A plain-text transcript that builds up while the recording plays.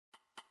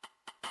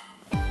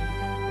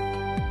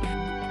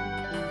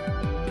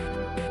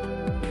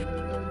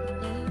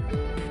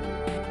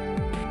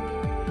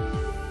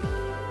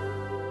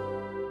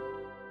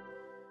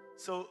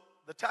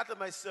title of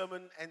my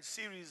sermon and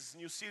series,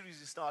 new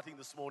series is starting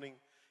this morning,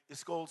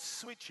 is called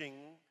Switching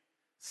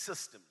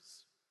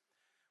Systems.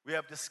 We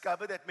have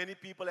discovered that many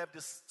people have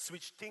just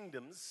switched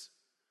kingdoms,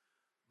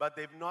 but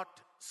they've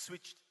not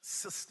switched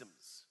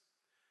systems.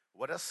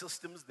 What are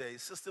systems? There are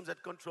systems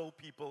that control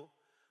people.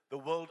 The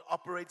world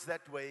operates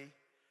that way,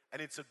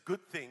 and it's a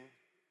good thing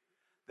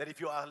that if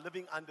you are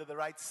living under the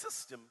right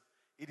system,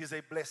 it is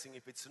a blessing.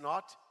 If it's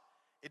not,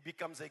 it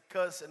becomes a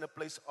curse and a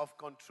place of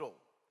control.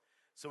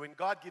 So when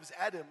God gives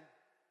Adam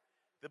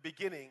the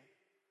beginning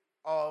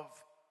of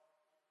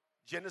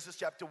Genesis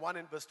chapter 1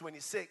 and verse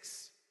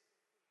 26,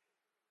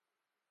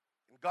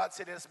 and God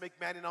said, let us make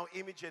man in our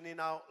image and in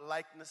our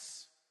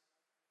likeness,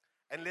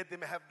 and let them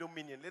have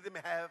dominion. Let them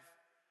have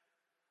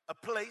a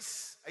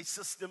place, a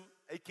system,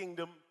 a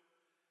kingdom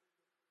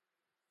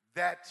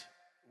that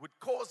would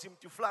cause him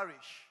to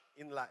flourish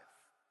in life.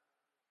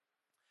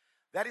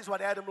 That is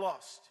what Adam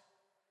lost.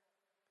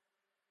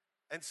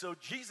 And so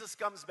Jesus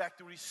comes back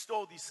to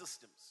restore these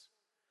systems.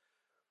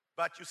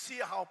 But you see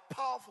how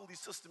powerful these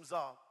systems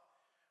are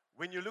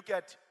when you look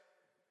at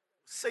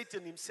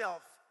Satan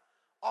himself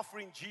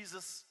offering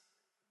Jesus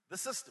the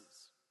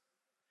systems.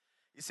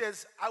 He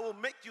says, I will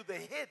make you the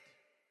head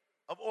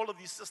of all of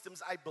these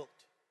systems I built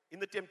in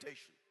the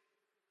temptation.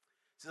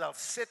 He says, I'll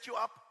set you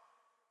up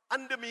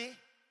under me,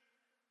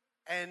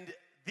 and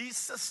these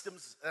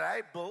systems that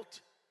I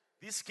built,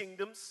 these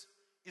kingdoms,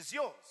 is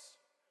yours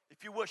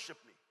if you worship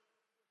me.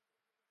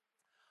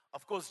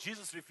 Of course,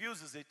 Jesus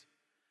refuses it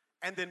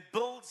and then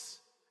builds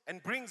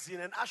and brings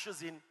in and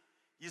ushers in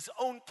his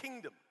own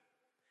kingdom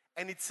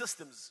and its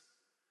systems.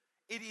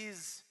 It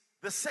is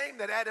the same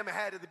that Adam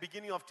had at the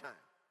beginning of time.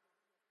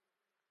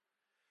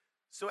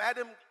 So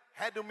Adam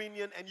had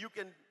dominion, and you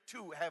can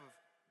too have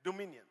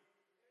dominion.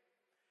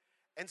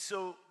 And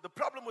so the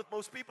problem with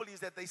most people is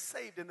that they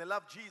saved and they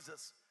love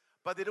Jesus,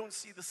 but they don't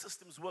see the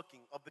systems working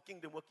of the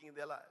kingdom working in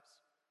their lives.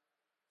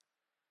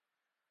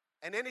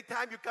 And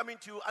anytime you come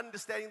into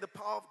understanding the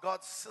power of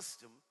God's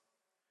system,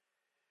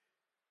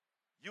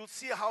 you'll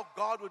see how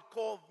God would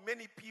call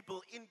many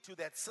people into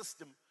that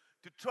system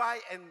to try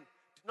and,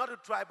 not to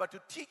try, but to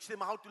teach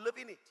them how to live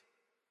in it.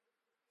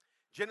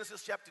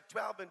 Genesis chapter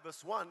 12 and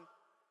verse 1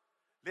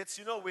 lets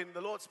you know when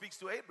the Lord speaks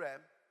to Abraham.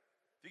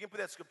 If you can put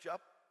that scripture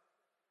up.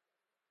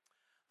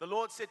 The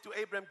Lord said to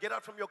Abraham, get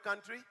out from your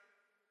country.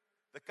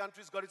 The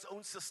country's got its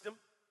own system.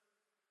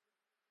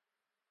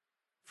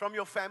 From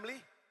your family.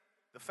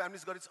 The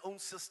family's got its own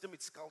system,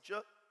 its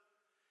culture.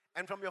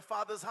 And from your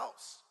father's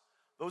house.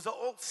 Those are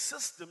all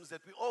systems that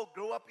we all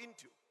grow up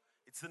into.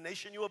 It's the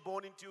nation you were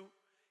born into.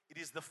 It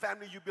is the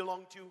family you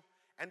belong to.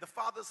 And the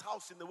father's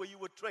house in the way you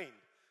were trained.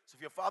 So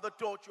if your father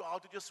taught you how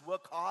to just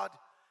work hard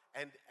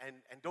and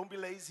don't be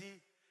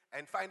lazy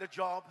and find a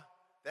job,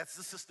 that's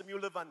the system you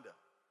live under.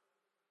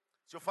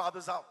 It's your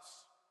father's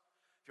house.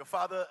 If your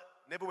father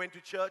never went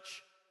to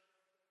church,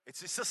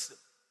 it's a system.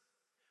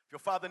 If your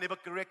father never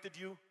corrected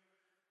you,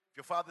 if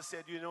your father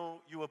said, you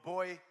know, you a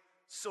boy,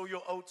 sow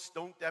your oats,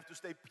 don't have to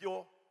stay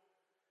pure,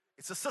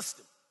 it's a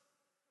system.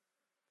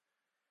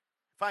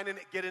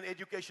 Get an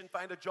education,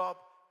 find a job,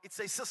 it's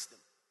a system.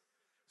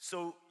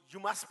 So you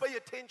must pay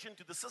attention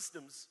to the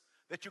systems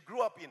that you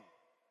grew up in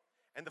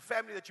and the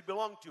family that you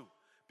belong to,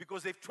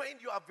 because they've trained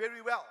you up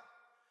very well.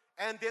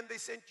 And then they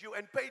sent you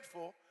and paid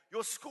for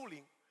your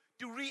schooling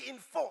to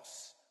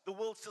reinforce the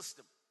world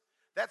system.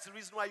 That's the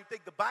reason why you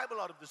take the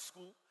Bible out of the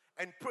school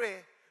and pray,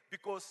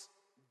 because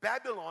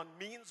Babylon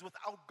means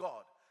without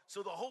God.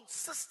 So the whole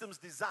system's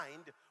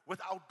designed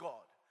without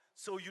God.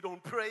 So you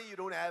don't pray, you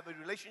don't have a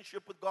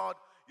relationship with God,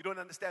 you don't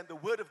understand the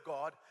Word of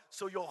God.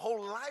 So your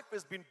whole life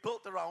has been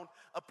built around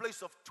a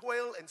place of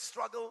toil and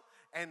struggle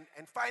and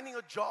finding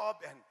a job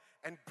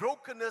and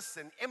brokenness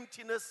and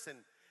emptiness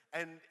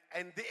and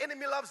the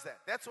enemy loves that.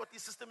 That's what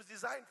this system is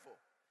designed for.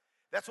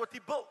 That's what he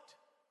built.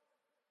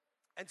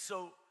 And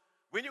so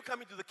when you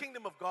come into the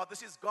kingdom of God,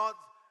 this is God,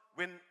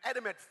 when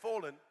Adam had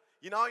fallen,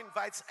 he now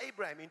invites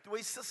Abraham into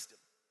a system.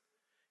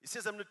 He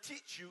says, I'm going to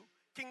teach you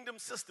kingdom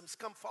systems.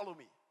 Come follow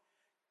me.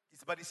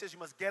 But he says you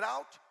must get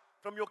out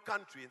from your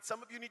country. And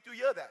some of you need to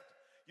hear that.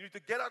 You need to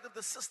get out of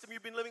the system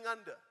you've been living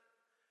under.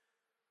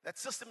 That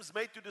system is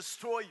made to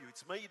destroy you.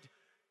 It's made,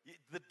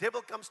 the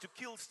devil comes to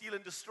kill, steal,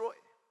 and destroy.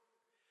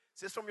 It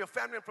says from your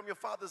family and from your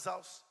father's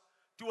house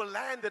to a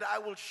land that I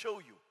will show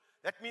you.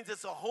 That means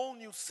it's a whole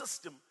new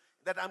system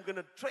that I'm going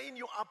to train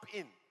you up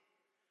in.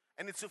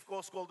 And it's of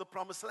course called the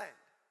promised land.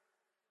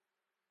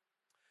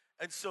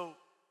 And so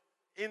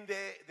in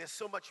there's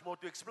so much more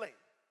to explain.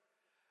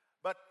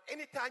 But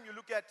anytime you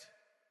look at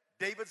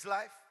David's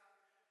life,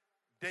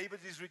 David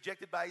is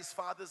rejected by his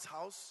father's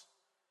house.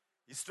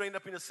 He's trained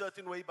up in a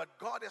certain way, but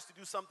God has to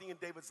do something in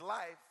David's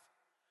life,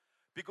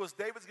 because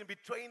David's going to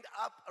be trained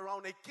up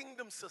around a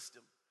kingdom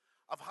system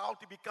of how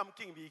to become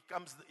king.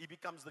 He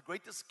becomes the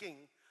greatest king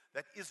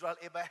that Israel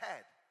ever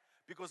had,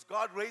 because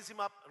God raises him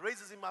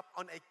up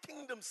on a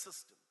kingdom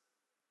system.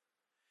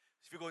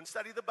 If you go and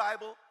study the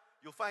Bible,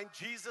 you'll find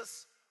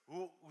Jesus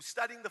who's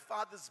studying the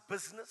Father's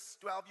business,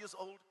 12 years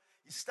old.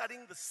 He's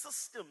studying the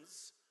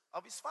systems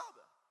of his Father.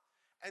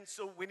 And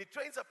so when he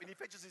trains up and he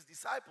fetches his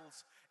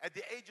disciples at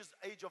the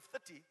age of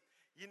 30,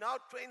 he now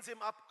trains him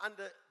up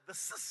under the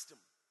system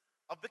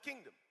of the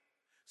kingdom.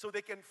 So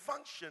they can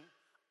function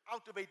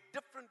out of a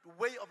different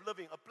way of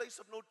living, a place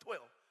of no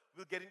toil.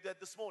 We'll get into that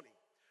this morning.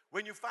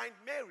 When you find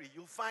Mary,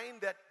 you'll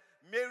find that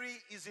Mary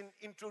is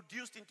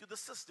introduced into the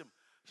system.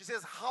 She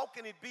says, how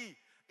can it be?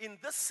 In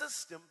this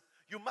system,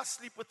 you must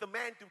sleep with a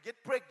man to get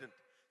pregnant.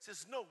 He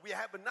says, no, we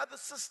have another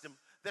system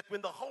that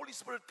when the Holy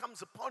Spirit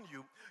comes upon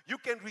you, you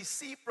can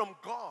receive from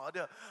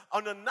God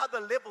on another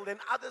level than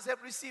others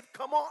have received.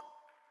 Come on.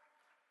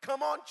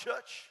 Come on,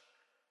 church.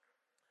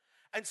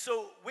 And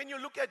so when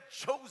you look at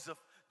Joseph,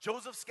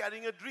 Joseph's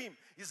carrying a dream.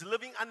 He's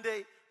living under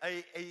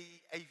a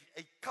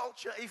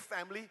culture, a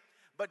family.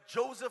 But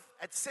Joseph,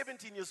 at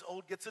 17 years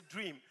old, gets a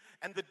dream.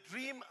 And the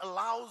dream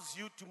allows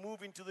you to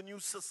move into the new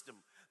system.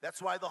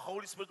 That's why the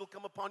Holy Spirit will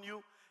come upon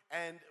you.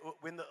 And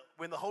when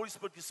the Holy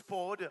Spirit is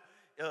poured,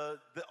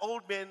 the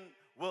old men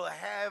will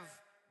have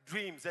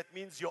dreams. That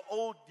means your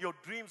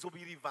dreams will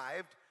be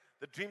revived.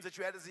 The dreams that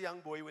you had as a young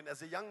boy, when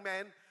as a young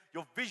man,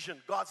 your vision,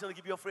 God's going to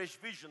give you a fresh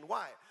vision.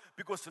 Why?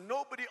 Because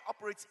nobody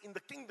operates in the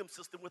kingdom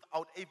system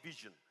without a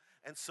vision.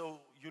 And so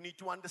you need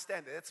to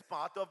understand that. That's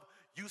part of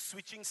you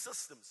switching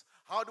systems.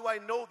 How do I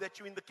know that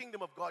you're in the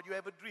kingdom of God? You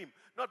have a dream.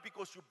 Not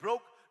because you're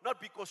broke, not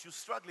because you're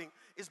struggling.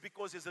 It's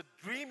because there's a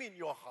dream in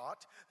your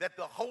heart that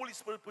the Holy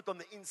Spirit put on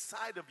the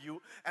inside of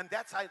you. And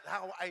that's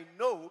how I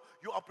know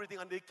you're operating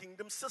under a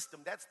kingdom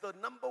system. That's the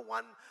number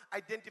one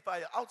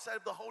identifier. Outside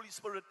of the Holy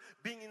Spirit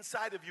being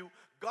inside of you,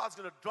 God's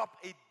going to drop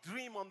a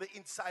dream on the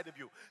inside of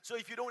you. So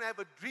if you don't have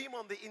a dream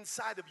on the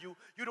inside of you,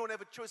 you don't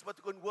have a choice but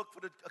to go and work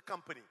for a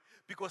company,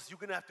 because you're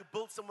going to have to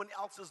build someone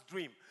else's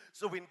dream.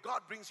 So when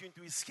God brings you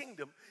into His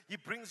kingdom, He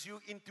brings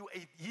you into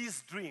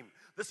His dream.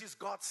 This is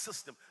God's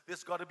system.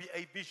 There's got to be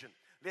a vision.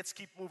 Let's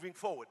keep moving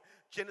forward.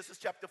 Genesis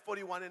chapter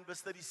 41 and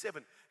verse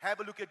 37. Have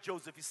a look at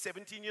Joseph. He's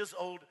 17 years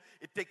old.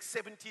 It takes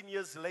 17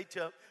 years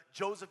later.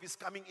 Joseph is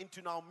coming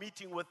into now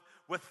meeting with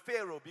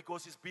Pharaoh,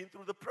 because he's been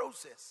through the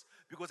process.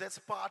 Because that's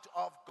part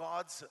of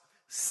God's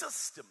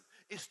system,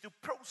 is to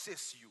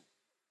process you.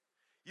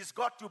 He's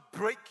got to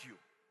break you,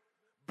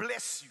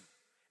 bless you,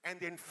 and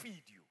then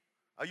feed you.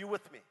 Are you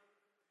with me?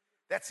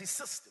 That's His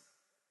system.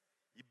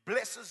 He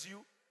blesses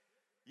you,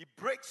 He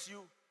breaks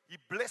you, He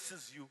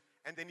blesses you,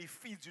 and then He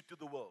feeds you to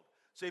the world.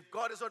 So if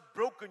God has not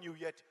broken you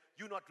yet,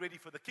 you're not ready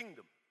for the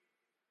kingdom.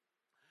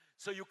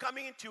 So you're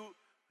coming into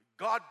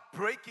God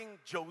breaking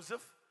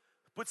Joseph,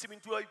 puts him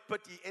into a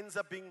pit. He ends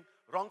up being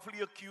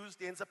wrongfully accused.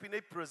 He ends up in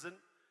a prison.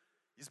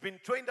 He's been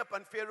trained up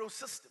on Pharaoh's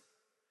system.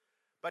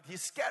 But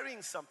he's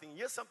carrying something.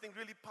 Here's something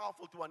really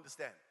powerful to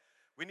understand.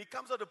 When he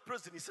comes out of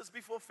prison, he sits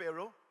before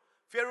Pharaoh.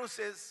 Pharaoh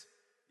says,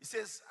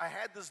 I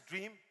had this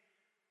dream,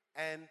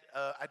 and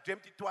I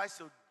dreamt it twice.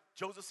 So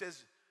Joseph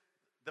says,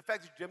 the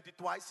fact that you dreamt it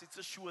twice, it's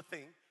a sure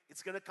thing.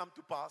 It's going to come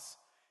to pass.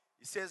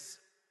 He says,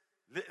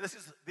 this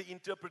is the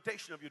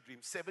interpretation of your dream.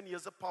 7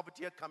 years of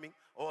poverty are coming,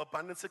 or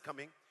abundance are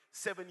coming.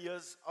 7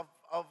 years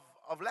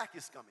of lack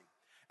is coming.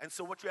 And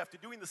so what you have to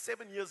do in the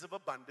 7 years of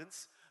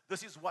abundance,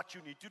 this is what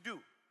you need to do.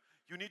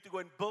 You need to go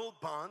and build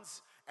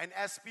barns, and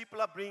as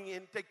people are bringing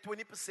in, take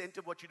 20%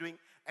 of what you're doing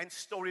and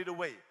store it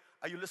away.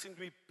 Are you listening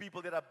to me,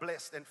 people that are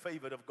blessed and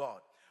favored of God?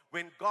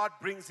 When God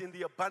brings in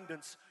the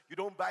abundance, you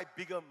don't buy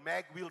bigger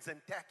mag wheels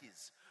and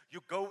tackies.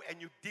 You go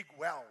and you dig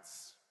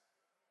wells.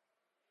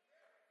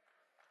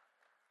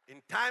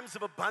 In times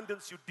of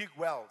abundance, you dig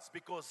wells,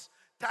 because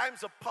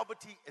times of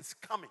poverty is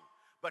coming.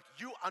 But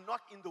you are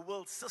not in the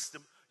world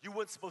system. You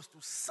weren't supposed to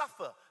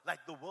suffer like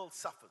the world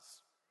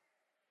suffers.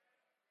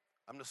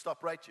 I'm going to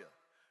stop right here.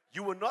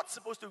 You were not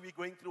supposed to be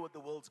going through what the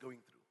world's going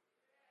through.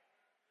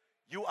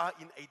 You are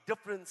in a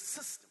different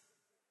system.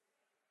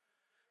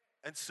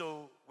 And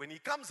so when he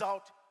comes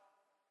out,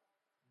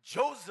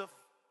 Joseph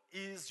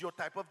is your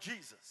type of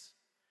Jesus.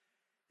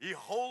 He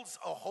holds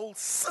a whole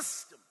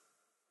system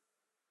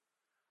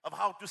of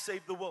how to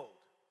save the world.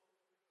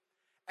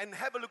 And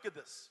have a look at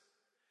this.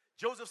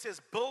 Joseph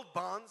says, build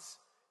barns,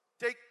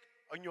 take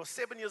on your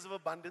 7 years of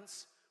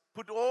abundance,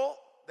 put all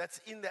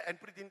that's in there and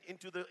put it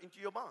into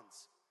your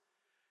barns.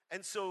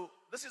 And so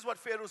this is what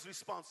Pharaoh's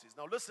response is.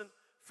 Now listen,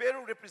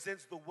 Pharaoh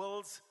represents the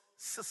world's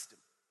system.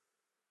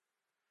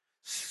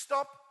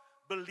 Stop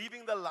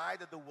believing the lie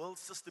that the world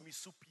system is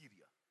superior.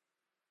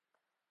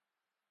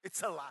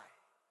 It's a lie.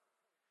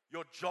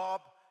 Your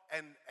job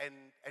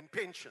and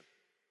pension.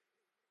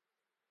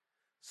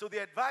 So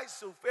the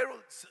advice,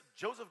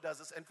 Joseph does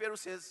this, and Pharaoh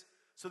says,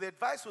 so the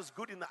advice was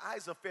good in the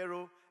eyes of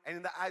Pharaoh and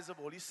in the eyes of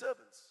all his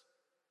servants.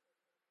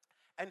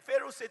 And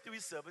Pharaoh said to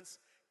his servants,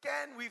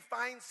 can we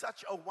find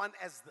such a one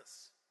as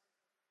this?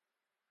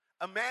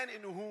 A man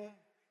in whom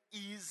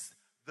is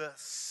the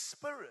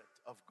Spirit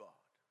of God.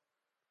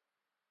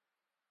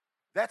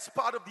 That's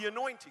part of the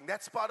anointing.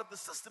 That's part of the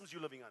systems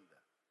you're living under.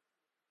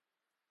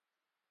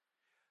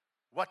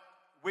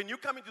 When you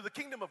come into the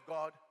kingdom of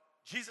God,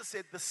 Jesus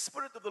said, the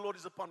Spirit of the Lord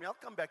is upon me. I'll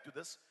come back to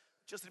this.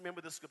 Just remember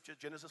the scripture,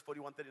 Genesis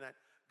 41:39.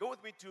 Go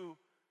with me to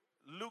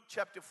Luke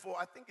chapter 4.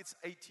 I think it's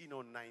 18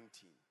 or 19.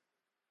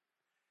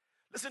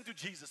 Listen to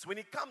Jesus. When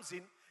he comes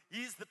in,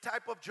 he's the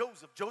type of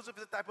Joseph. Joseph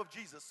is the type of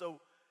Jesus. So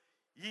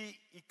he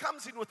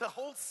comes in with a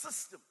whole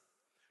system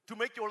to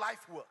make your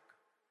life work.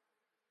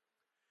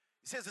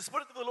 He says, the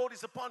Spirit of the Lord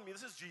is upon me.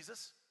 This is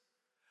Jesus.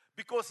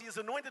 Because he has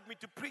anointed me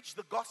to preach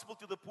the gospel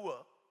to the poor.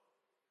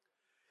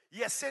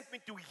 He has sent me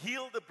to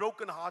heal the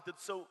brokenhearted.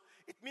 So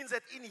it means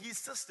that in his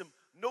system,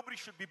 nobody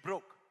should be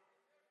broke.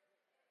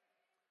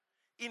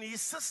 In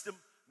his system,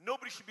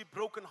 nobody should be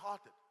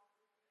brokenhearted.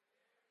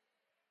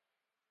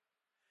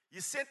 He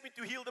sent me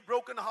to heal the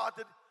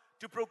brokenhearted,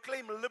 to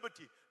proclaim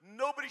liberty.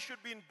 Nobody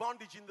should be in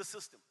bondage in the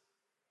system.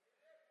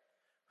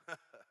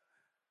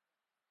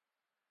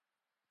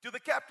 To the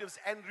captives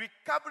and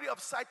recovery of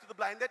sight to the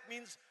blind. That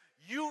means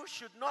you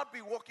should not be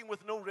walking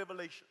with no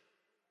revelation.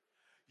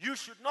 You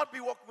should not be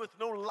walking with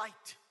no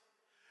light.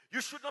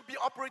 You should not be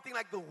operating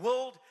like the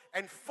world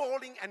and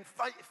falling and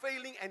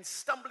failing and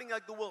stumbling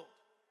like the world.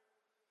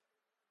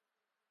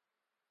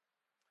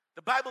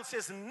 The Bible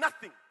says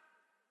nothing,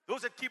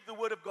 those that keep the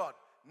word of God,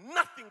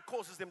 nothing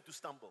causes them to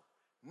stumble.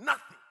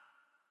 Nothing.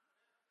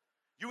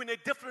 You're in a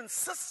different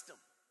system.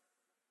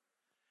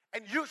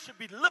 And you should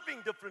be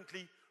living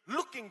differently,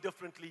 looking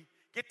differently,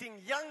 getting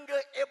younger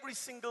every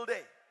single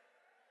day.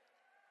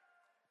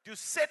 To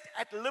set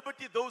at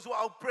liberty those who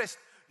are oppressed.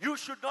 You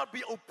should not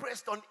be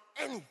oppressed on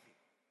anything.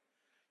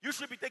 You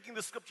should be taking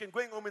the scripture and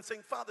going home and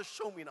saying, Father,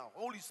 show me now,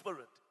 Holy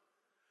Spirit,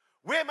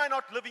 where am I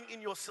not living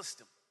in your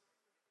system?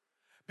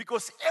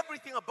 Because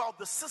everything about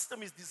the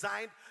system is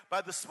designed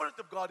by the Spirit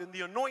of God in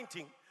the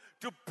anointing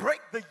to break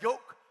the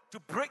yoke, to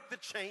break the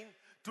chain,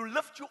 to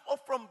lift you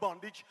off from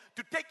bondage,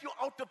 to take you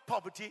out of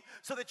poverty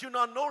so that you're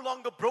no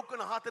longer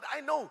brokenhearted.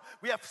 I know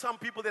we have some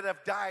people that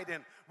have died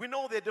and we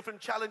know there are different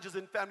challenges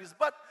in families,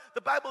 but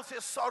the Bible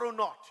says sorrow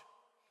not,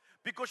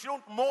 because you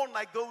don't mourn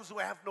like those who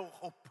have no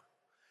hope.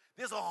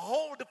 There's a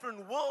whole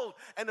different world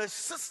and a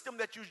system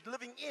that you're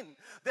living in,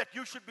 that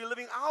you should be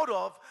living out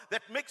of,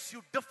 that makes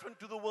you different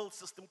to the world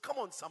system. Come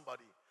on,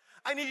 somebody.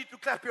 I need you to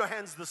clap your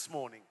hands this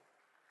morning.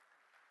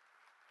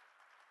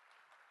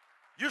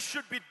 You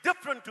should be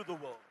different to the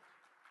world.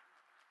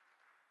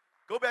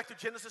 Go back to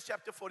Genesis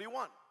chapter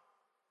 41.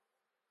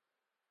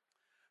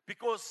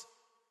 Because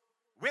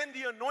when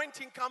the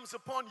anointing comes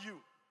upon you,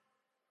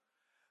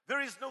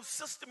 there is no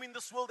system in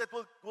this world that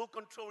will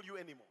control you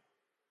anymore.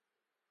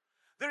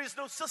 There is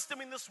no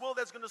system in this world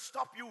that's going to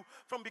stop you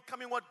from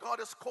becoming what God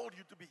has called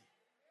you to be.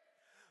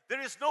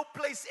 There is no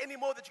place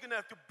anymore that you're going to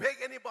have to beg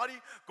anybody,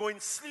 go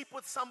and sleep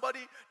with somebody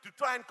to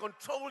try and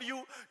control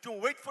you, to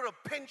wait for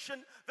a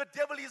pension. The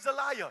devil is a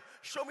liar.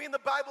 Show me in the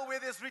Bible where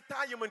there's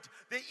retirement.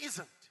 There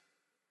isn't.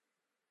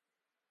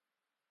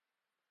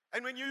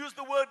 And when you use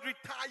the word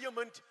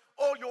retirement,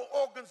 all your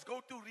organs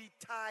go to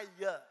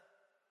retire.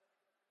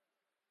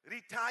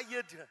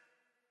 Retired.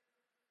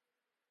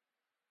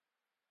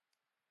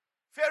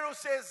 Pharaoh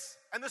says,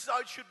 and this is how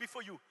it should be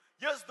for you.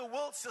 Here's the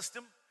world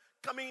system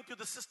coming into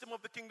the system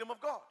of the kingdom of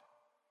God.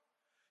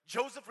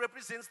 Joseph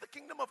represents the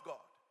kingdom of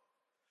God.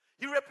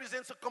 He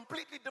represents a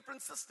completely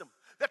different system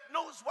that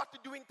knows what to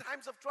do in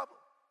times of trouble.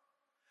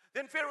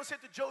 Then Pharaoh said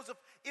to Joseph,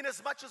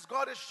 inasmuch as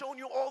God has shown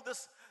you all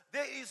this,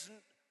 there is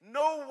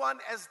no one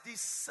as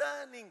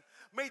discerning.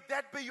 May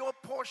that be your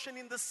portion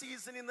in the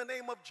season in the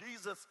name of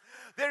Jesus.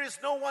 There is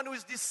no one who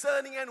is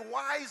discerning and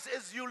wise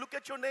as you. Look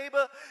at your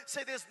neighbor.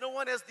 Say, there's no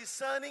one as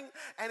discerning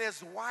and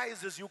as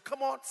wise as you.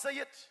 Come on, say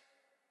it.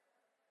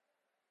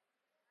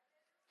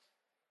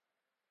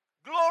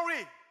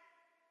 Glory.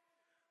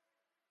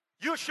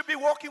 You should be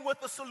walking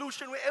with the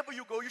solution wherever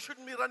you go. You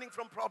shouldn't be running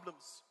from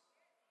problems.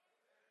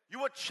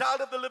 You are a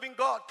child of the living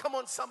God. Come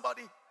on,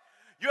 somebody.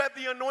 You have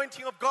the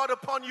anointing of God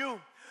upon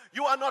you.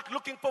 You are not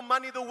looking for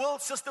money. The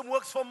world system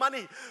works for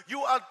money.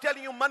 You are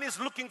telling you money is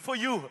looking for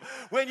you.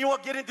 When you are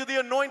getting to the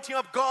anointing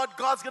of God,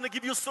 God's going to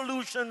give you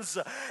solutions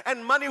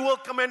and money will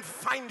come and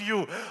find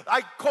you.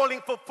 I'm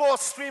calling for 4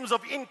 streams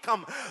of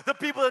income. The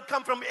people that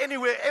come from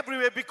anywhere,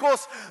 everywhere,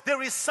 because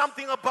there is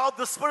something about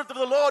the Spirit of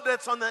the Lord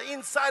that's on the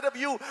inside of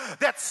you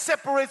that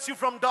separates you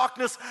from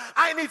darkness.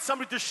 I need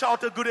somebody to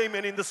shout a good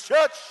amen in this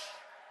church.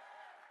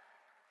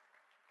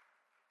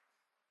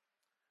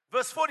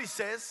 Verse 40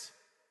 says,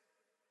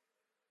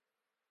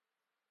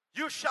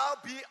 you shall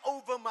be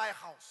over my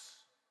house.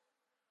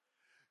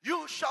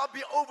 You shall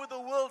be over the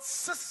world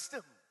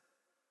system.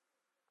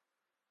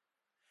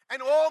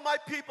 And all my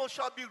people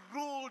shall be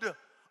ruled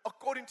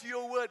according to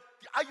your word.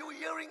 Are you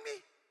hearing me?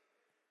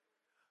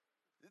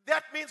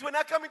 That means when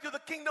I come into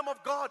the kingdom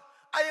of God,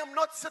 I am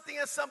not sitting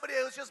as somebody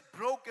who's just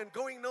broken,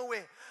 going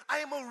nowhere. I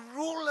am a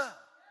ruler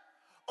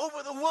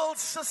over the world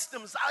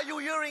systems. Are you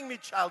hearing me,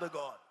 child of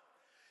God?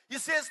 He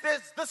says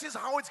this is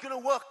how it's going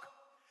to work.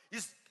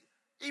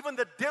 Even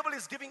the devil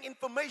is giving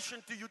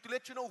information to you to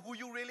let you know who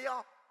you really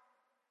are.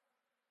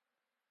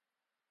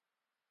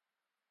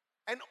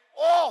 And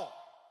all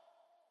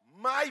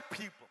my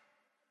people.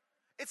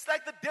 It's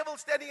like the devil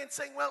standing and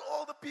saying, well,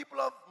 all the people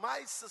of my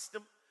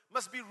system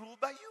must be ruled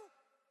by you.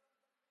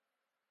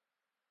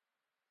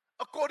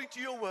 According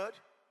to your word,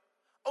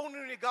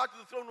 only in regard to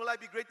the throne will I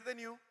be greater than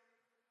you.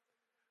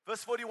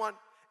 Verse 41,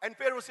 and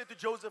Pharaoh said to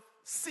Joseph,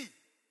 see,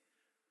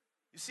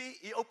 You see,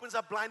 he opens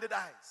up blinded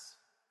eyes.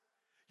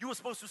 You were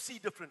supposed to see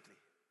differently.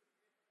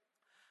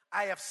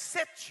 I have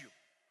set you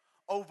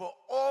over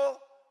all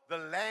the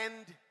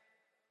land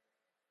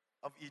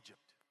of Egypt.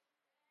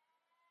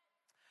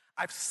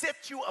 I've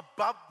set you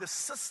above the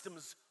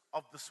systems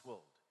of this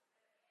world.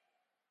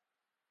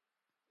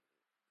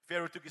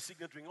 Pharaoh took his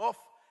signet ring off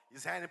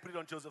his hand and put it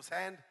on Joseph's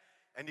hand,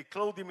 and he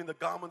clothed him in the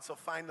garments of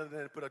fine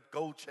linen and put a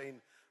gold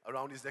chain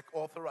around his neck,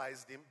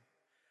 authorized him,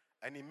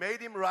 and he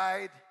made him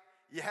ride.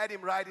 He had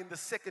him ride in the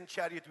second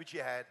chariot which he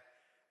had,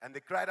 and they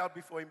cried out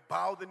before him,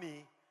 bow the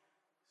knee.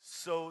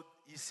 So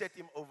he set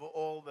him over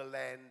all the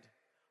land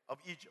of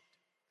Egypt.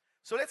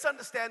 So let's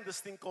understand this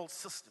thing called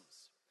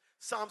systems.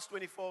 Psalms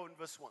 24 and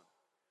verse 1.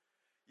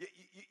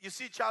 You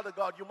see, child of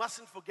God, you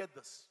mustn't forget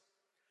this.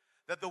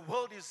 That the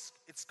world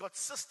it's got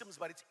systems,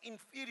 but it's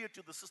inferior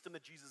to the system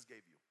that Jesus gave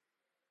you.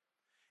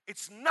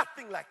 It's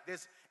nothing like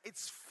this.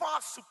 It's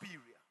far superior.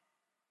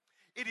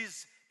 It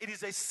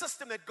is a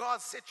system that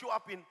God set you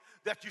up in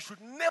that you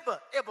should never,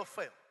 ever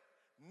fail.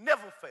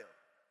 Never fail.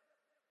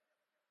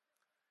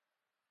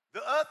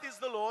 The earth is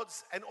the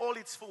Lord's and all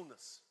its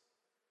fullness.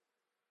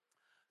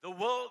 The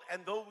world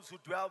and those who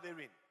dwell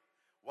therein.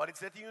 What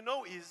it's letting you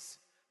know is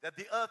that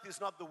the earth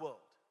is not the world.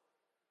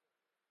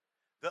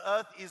 The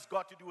earth is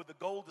got to do with the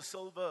gold, the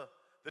silver,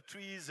 the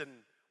trees, and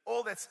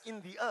all that's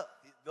in the earth.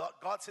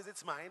 God says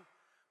it's mine,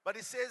 but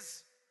it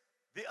says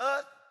the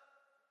earth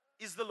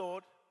is the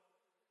Lord's,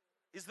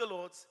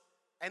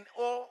 and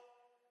all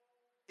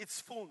its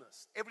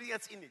fullness. Everything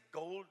that's in it,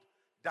 gold,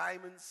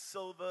 diamonds,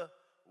 silver,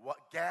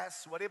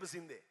 gas, whatever's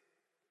in there.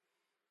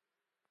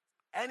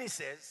 And he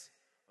says,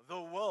 the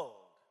world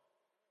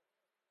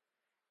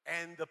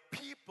and the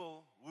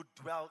people who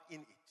dwell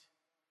in it.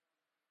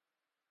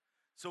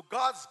 So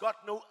God's got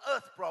no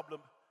earth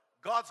problem.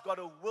 God's got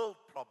a world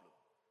problem.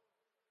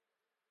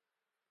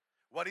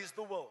 What is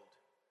the world?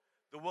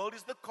 The world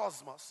is the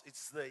cosmos.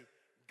 It's the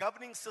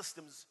governing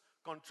systems,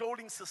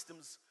 controlling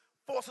systems,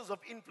 forces of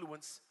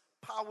influence,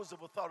 powers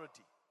of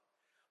authority.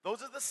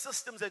 Those are the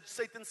systems that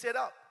Satan set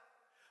up.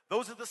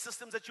 Those are the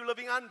systems that you're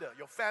living under.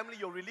 Your family,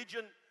 your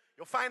religion,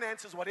 your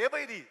finances, whatever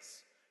it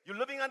is. You're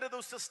living under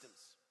those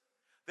systems.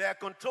 They are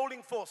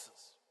controlling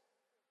forces.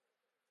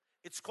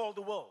 It's called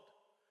the world.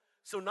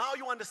 So now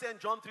you understand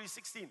John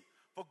 3:16.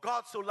 For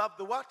God so loved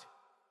the what?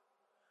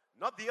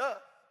 Not the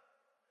earth.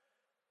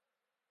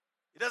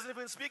 He doesn't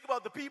even speak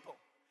about the people.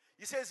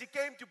 He says he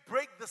came to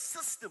break the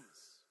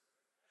systems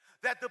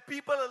that the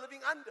people are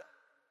living under.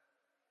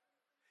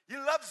 He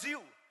loves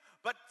you.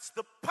 But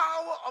the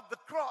power of the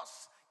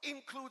cross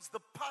includes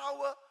the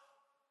power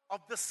of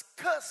this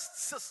cursed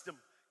system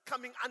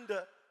coming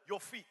under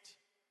your feet.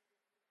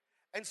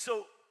 And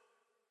so,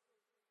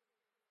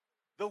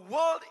 the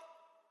earth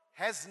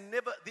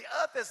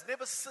has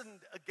never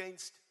sinned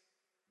against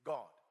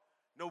God.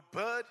 No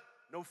bird,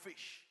 no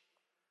fish,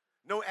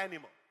 no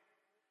animal.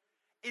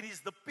 It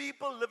is the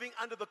people living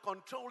under the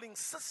controlling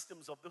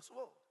systems of this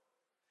world.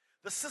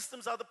 The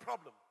systems are the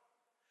problem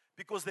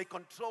because they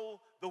control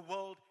the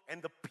world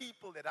and the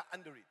people that are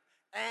under it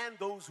and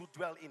those who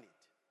dwell in it.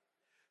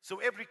 So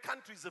every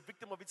country is a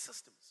victim of its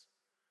systems.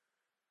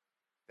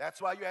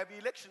 That's why you have the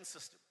election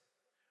system.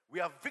 We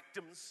are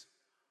victims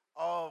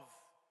of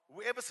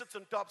whoever sits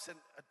on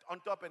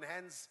top and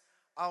hands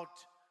out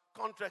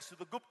contracts to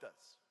the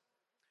Guptas.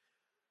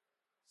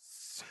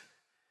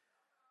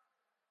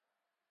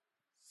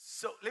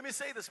 So let me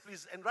say this,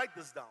 please, and write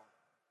this down.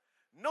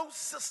 No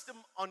system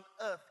on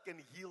earth can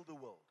heal the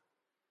world.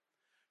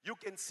 You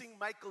can sing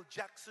Michael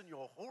Jackson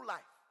your whole life.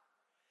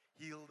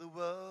 Heal the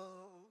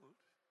world,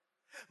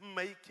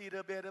 make it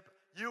a better.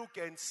 You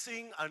can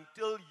sing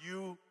until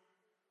you.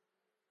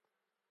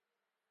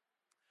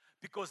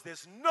 Because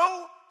there's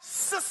no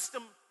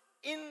system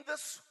in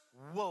this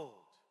world,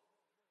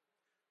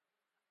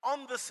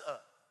 on this earth,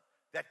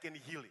 that can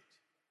heal it.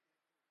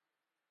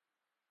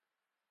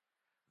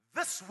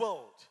 This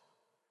world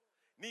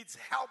needs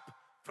help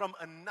from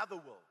another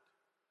world.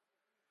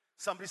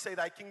 Somebody say,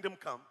 thy kingdom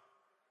come,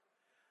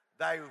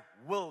 thy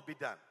will be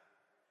done.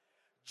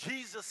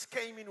 Jesus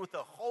came in with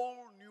a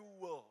whole new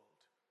world.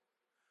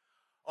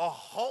 A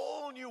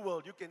whole new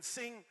world. You can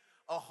sing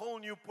a whole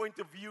new point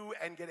of view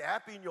and get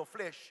happy in your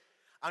flesh.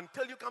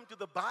 Until you come to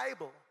the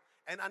Bible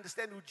and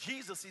understand who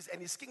Jesus is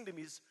and his kingdom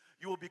is,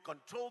 you will be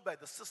controlled by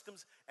the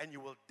systems and you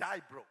will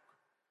die broke.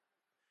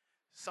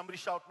 Somebody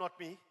shout, not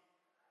me.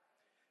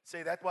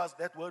 Say, that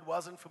word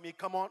wasn't for me.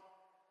 Come on.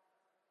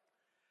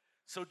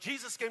 So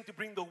Jesus came to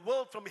bring the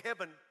world from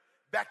heaven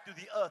back to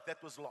the earth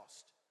that was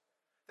lost.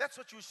 That's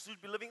what you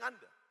should be living under.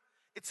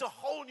 It's a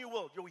whole new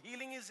world. Your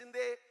healing is in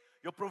there.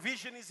 Your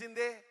provision is in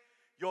there.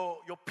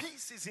 Your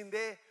peace is in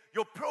there.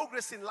 Your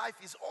progress in life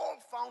is all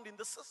found in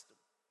the system.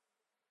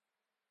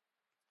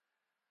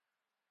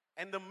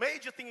 And the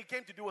major thing he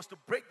came to do was to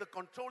break the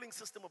controlling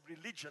system of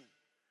religion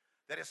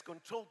that has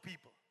controlled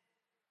people.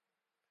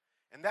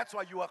 And that's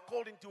why you are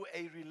called into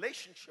a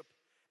relationship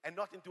and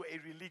not into a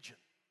religion.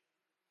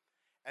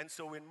 And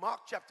so in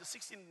Mark chapter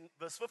 16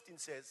 verse 15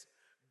 says,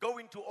 go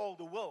into all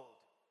the world.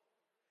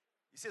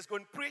 He says, go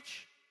and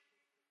preach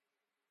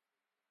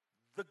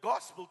the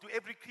gospel to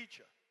every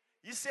creature.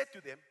 He said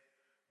to them,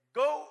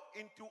 go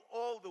into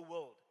all the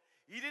world.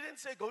 He didn't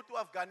say go to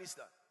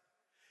Afghanistan.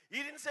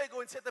 He didn't say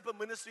go and set up a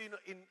ministry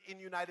in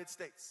United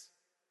States.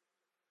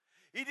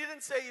 He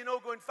didn't say,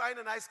 go and find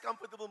a nice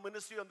comfortable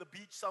ministry on the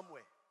beach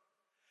somewhere.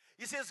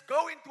 He says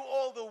go into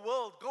all the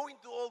world. Go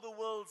into all the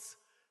world's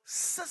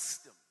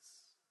systems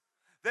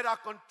that are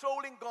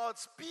controlling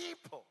God's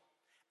people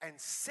and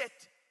set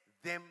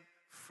them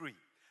free.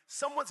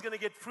 Someone's going to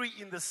get free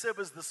in the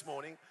service this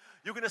morning.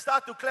 You're going to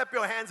start to clap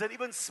your hands and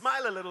even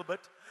smile a little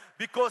bit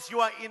because you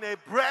are in a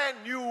brand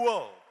new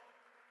world.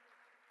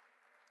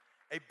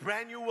 A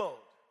brand new world.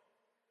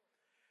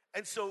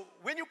 And so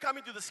when you come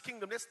into this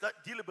kingdom, let's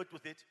deal a bit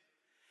with it.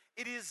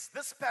 It is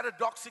this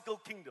paradoxical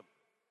kingdom.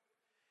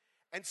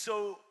 And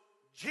so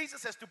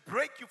Jesus has to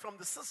break you from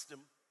the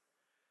system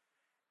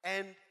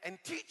and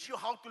teach you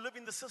how to live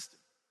in the system.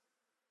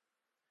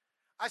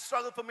 I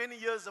struggled for many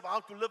years of how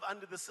to live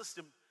under the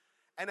system.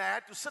 And I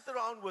had to sit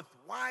around with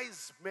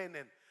wise men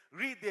and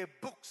read their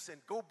books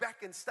and go back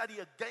and study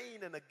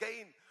again and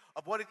again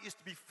of what it is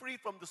to be free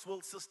from this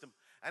world system.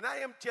 And I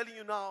am telling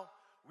you now,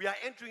 we are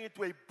entering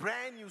into a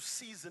brand new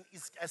season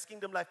as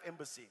Kingdom Life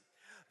Embassy.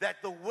 That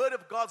the word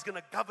of God's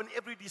going to govern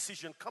every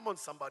decision. Come on,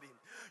 somebody.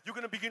 You're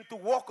going to begin to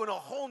walk on a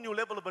whole new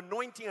level of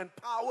anointing and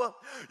power.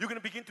 You're going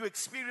to begin to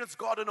experience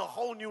God on a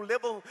whole new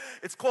level.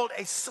 It's called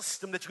a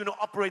system that you're going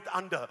to operate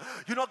under.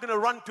 You're not going to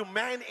run to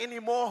man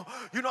anymore.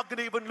 You're not going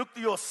to even look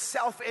to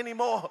yourself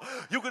anymore.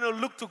 You're going to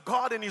look to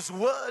God and His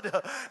word.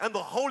 And the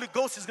Holy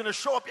Ghost is going to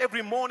show up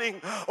every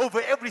morning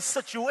over every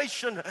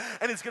situation.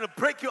 And it's going to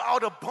break you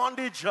out of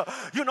bondage.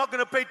 You're not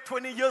going to pay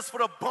 20 years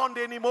for a bond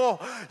anymore.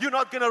 You're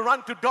not going to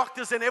run to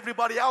doctors and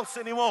everybody else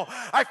anymore.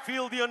 I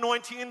feel the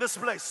anointing in this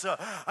place.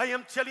 I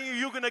am telling you,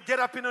 you're going to get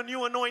up in a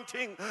new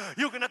anointing.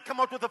 You're going to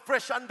come out with a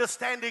fresh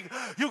understanding.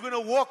 You're going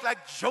to walk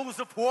like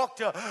Joseph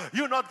walked.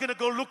 You're not going to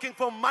go looking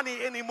for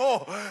money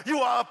anymore. You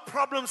are a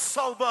problem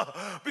solver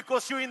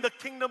because you're in the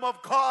kingdom of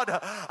God.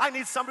 I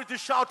need somebody to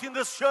shout in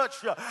this church.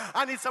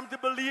 I need somebody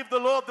to believe the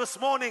Lord this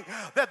morning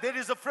that there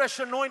is a fresh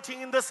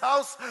anointing in this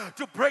house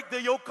to break the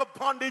yoke of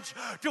bondage,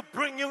 to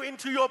bring you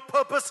into your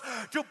purpose,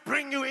 to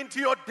bring you into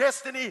your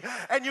destiny.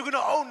 And you're going to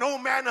owe no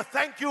man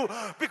thank you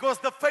because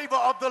the favor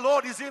of the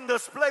Lord is in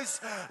this place.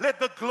 Let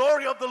the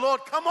glory of the Lord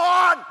come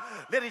on.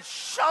 Let it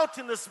shout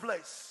in this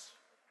place.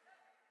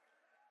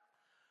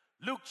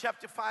 Luke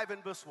chapter 5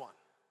 and verse 1.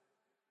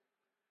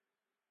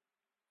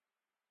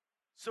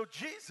 So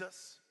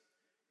Jesus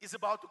is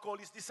about to call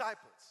His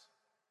disciples.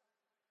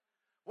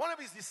 One of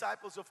His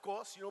disciples, of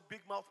course,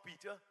 big mouth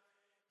Peter,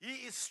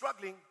 he is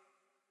struggling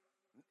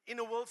in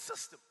a world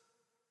system.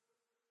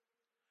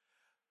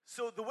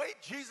 So the way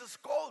Jesus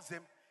calls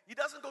him, He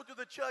doesn't go to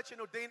the church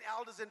and ordain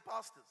elders and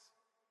pastors.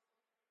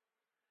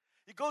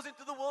 He goes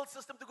into the world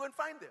system to go and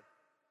find them.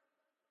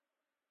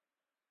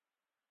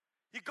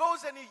 He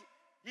goes and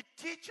he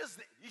teaches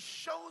them, He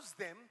shows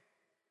them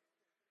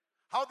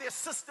how their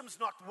system's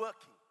not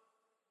working.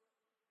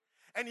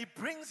 And He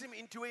brings them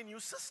into a new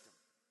system.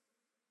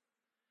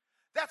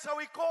 That's how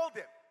He called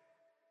them.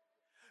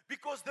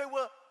 Because they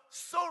were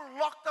so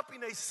locked up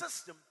in a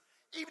system,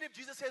 even if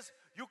Jesus says,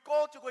 you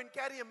called to go and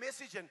carry a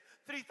message and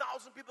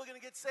 3,000 people are going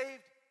to get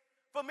saved.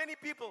 For many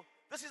people,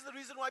 this is the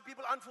reason why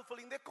people aren't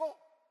fulfilling their call.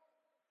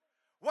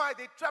 Why?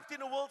 They're trapped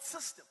in a world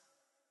system.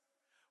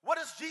 What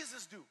does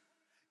Jesus do?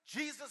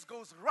 Jesus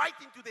goes right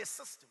into their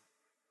system,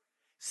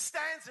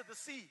 stands at the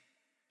sea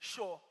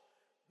shore.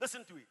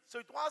 Listen to it. So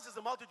it was as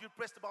the multitude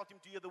pressed about Him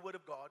to hear the word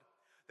of God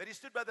that He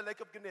stood by the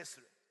lake of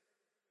Gennesaret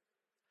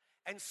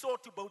and saw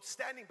two boats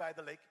standing by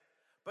the lake,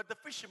 but the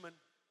fishermen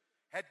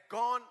had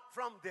gone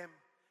from them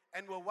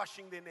and were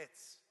washing their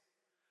nets.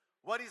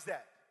 What is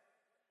that?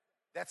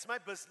 That's my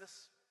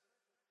business.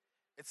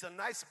 It's a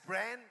nice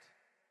brand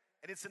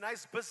and it's a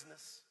nice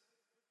business.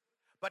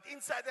 But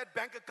inside that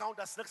bank account,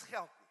 daar's niks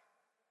geld nie.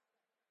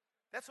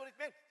 That's what it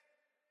meant.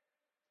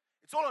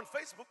 It's all on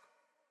Facebook.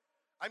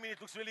 I mean,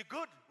 it looks really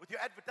good with your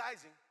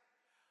advertising.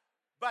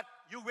 But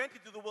you went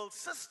into the world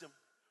system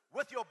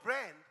with your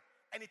brand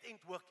and it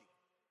ain't working.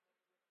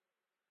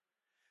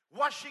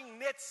 Washing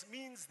nets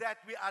means that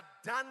we are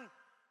done.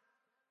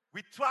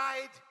 We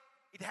tried.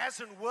 It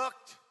hasn't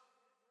worked.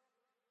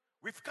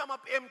 We've come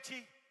up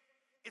empty.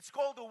 It's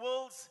called the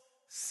world's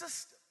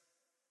system.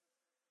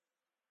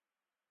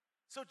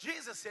 So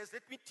Jesus says,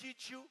 let me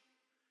teach you.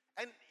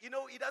 And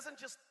He doesn't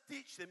just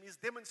teach them, He's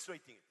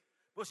demonstrating it.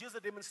 Because here's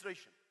the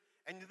demonstration.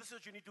 And this is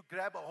what you need to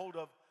grab a hold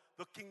of,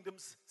 the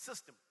kingdom's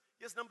system.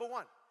 Here's number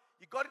one.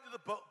 He got into the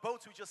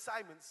boats, which are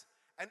Simon's,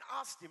 and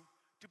asked him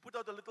to put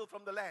out a little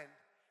from the land.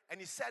 And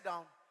he sat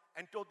down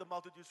and taught the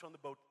multitudes from the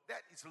boat.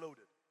 That is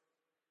loaded.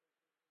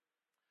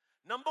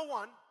 Number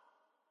one,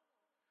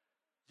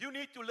 you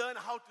need to learn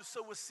how to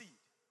sow a seed.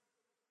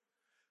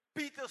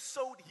 Peter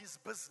sowed his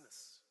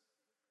business.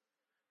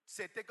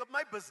 Said, take up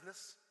my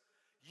business,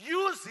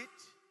 use it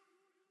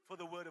for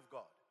the word of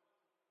God.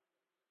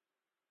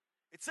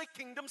 It's a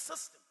kingdom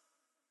system.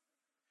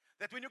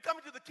 That when you come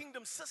into the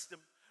kingdom system,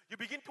 you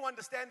begin to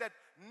understand that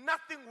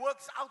nothing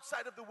works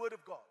outside of the word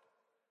of God.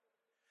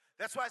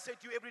 That's why I say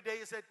to you every day,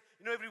 I said,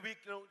 every week,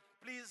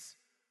 please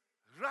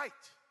write.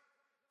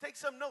 Take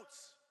some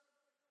notes.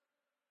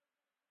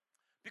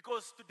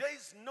 Because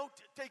today's note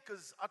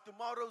takers are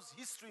tomorrow's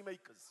history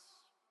makers.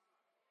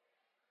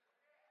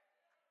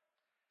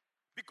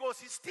 Because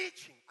he's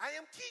teaching. I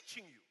am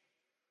teaching you.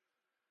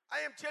 I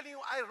am telling you,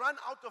 I run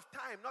out of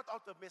time, not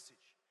out of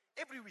message.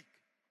 Every week.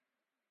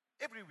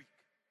 Every week.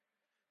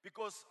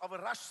 Because of a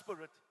rush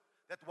spirit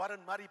that Warren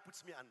Murray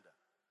puts me under.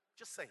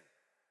 Just saying.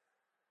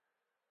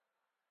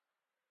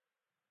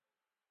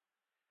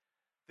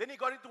 Then he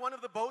got into one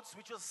of the boats,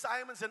 which was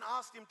Simon's, and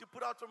asked him to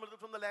put out from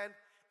the land.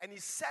 And he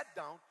sat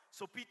down.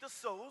 So Peter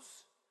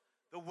sows,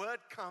 the word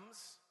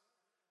comes,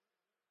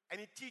 and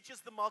he teaches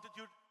the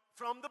multitude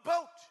from the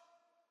boat,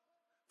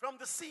 from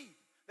the seed.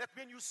 That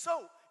when you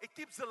sow, it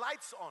keeps the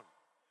lights on.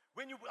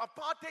 When you are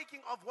partaking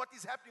of what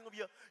is happening over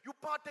here, you're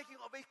partaking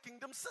of a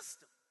kingdom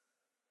system.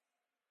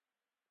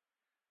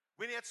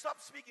 When he had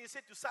stopped speaking, he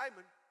said to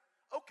Simon,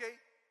 okay,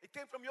 it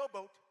came from your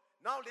boat.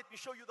 Now let me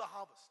show you the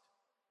harvest.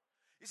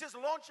 He says,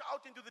 launch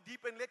out into the deep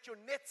and let your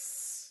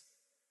nets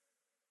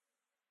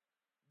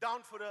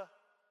down for a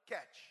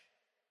catch.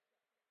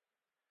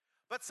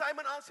 But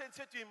Simon answered and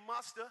said to him,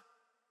 Master,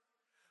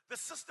 the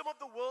system of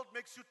the world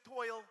makes you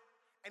toil,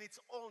 and it's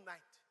all night.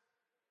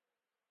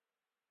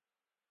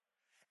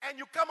 And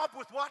you come up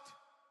with what?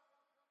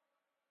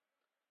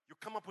 You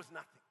come up with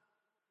nothing.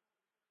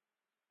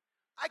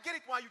 I get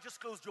it why you just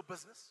closed your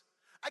business.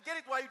 I get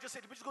it why you just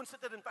said, we're just going to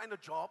sit there and find a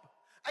job.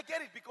 I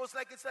get it because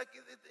it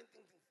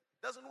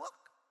doesn't work.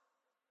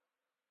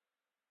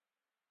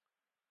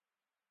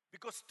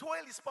 Because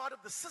toil is part of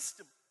the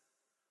system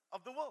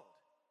of the world.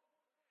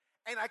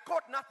 And I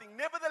caught nothing.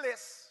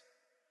 Nevertheless,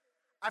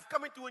 I've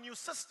come into a new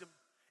system,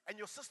 and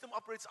your system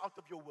operates out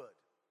of your word.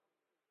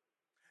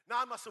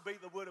 Now I must obey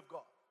the word of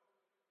God.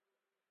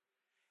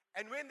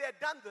 And when they had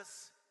done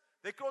this,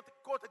 they caught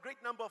a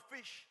great number of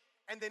fish,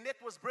 and their net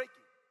was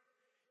breaking.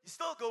 He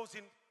still goes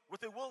in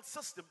with a world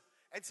system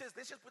and says,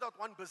 let's just put out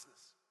one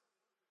business.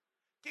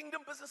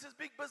 Kingdom business is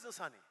big business,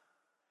 honey.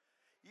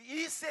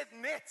 He said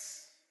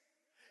nets.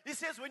 He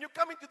says, when you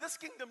come into this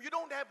kingdom, you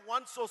don't have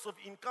one source of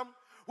income.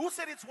 Who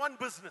said it's one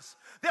business?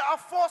 There are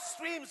 4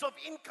 streams of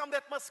income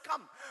that must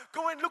come.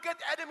 Go and look at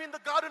Adam in the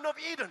Garden of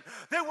Eden.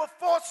 There were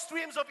 4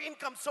 streams of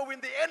income. So when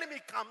the enemy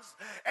comes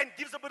and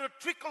gives a bit of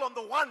trickle on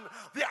the one,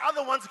 the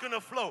other one's going to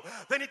flow.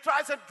 Then he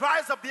tries and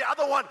dries up the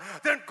other one.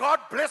 Then God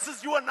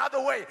blesses you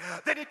another way.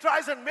 Then he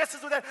tries and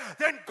messes with that.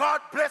 Then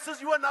God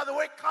blesses you another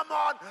way. Come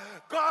on.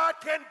 God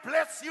can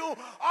bless you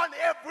on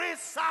every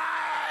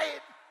side.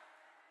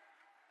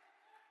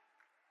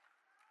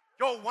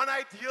 Your one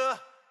idea,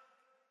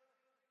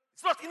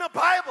 it's not in the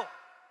Bible.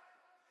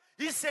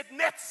 He said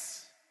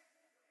nets.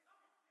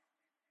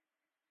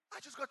 I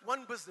just got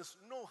one business.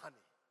 No, honey.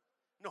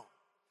 No.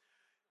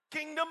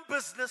 Kingdom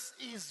business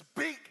is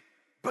big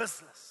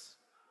business.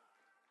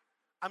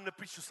 I'm going to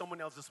preach to someone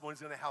else this morning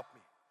who's going to help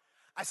me.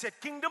 I said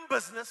kingdom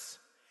business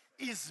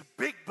is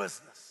big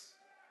business.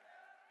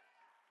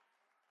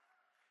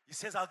 He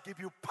says, I'll give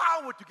you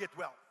power to get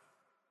wealth.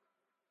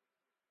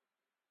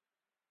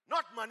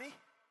 Not money.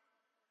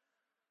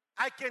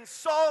 I can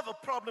solve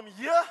a problem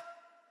here,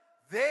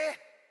 there,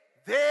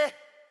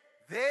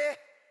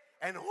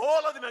 and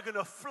all of them are going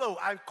to flow.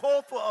 I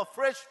call for a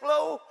fresh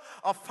flow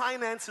of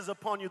finances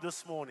upon you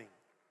this morning.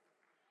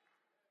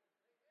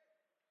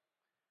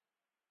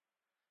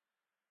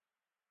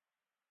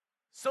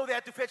 So they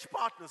had to fetch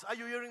partners. Are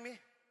you hearing me?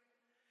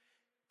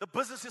 The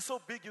business is so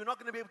big, you're not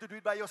going to be able to do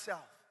it by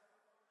yourself.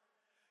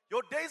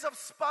 Your days of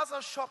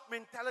spaza shop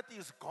mentality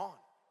is gone.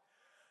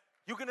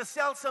 You're going to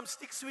sell some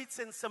stick sweets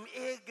and some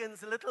egg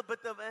and a little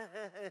bit of...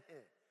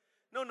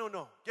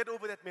 No. Get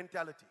over that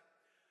mentality.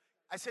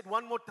 I said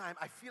one more time.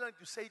 I feel like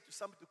to say to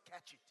somebody to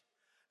catch it.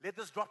 Let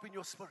this drop in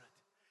your spirit.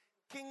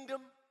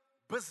 Kingdom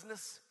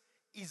business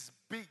is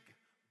big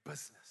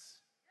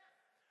business.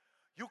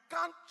 You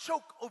can't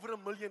choke over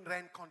R1 million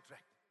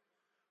contract.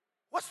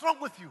 What's wrong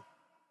with you?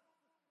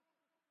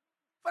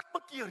 What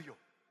makeer you?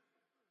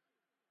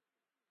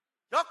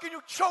 How can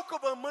you choke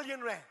over R1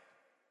 million?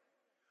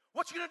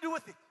 What you going to do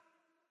with it?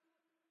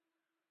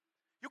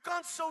 You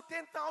can't sow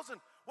 10,000.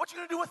 What you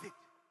going to do with it?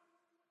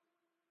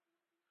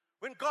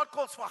 When God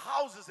calls for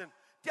houses and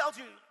tells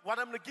you what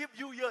I'm going to give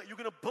you here, you're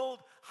going to build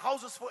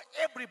houses for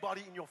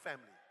everybody in your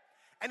family.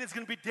 And it's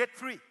going to be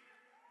debt-free.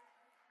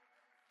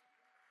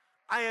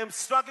 I am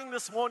struggling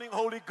this morning,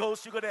 Holy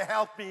Ghost. You're going to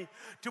help me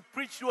to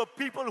preach to a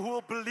people who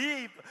will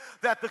believe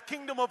that the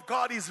kingdom of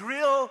God is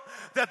real,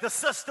 that the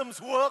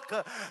systems work,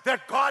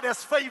 that God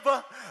has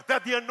favor,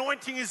 that the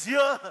anointing is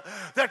here,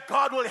 that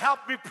God will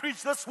help me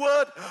preach this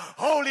word.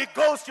 Holy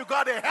Ghost, you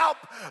got to help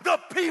the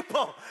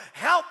people.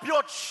 Help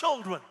your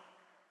children.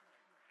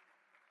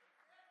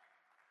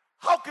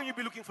 How can you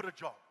be looking for a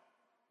job?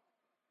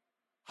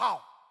 How?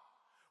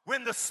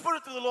 When the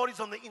Spirit of the Lord is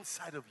on the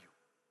inside of you.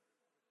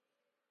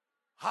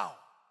 How?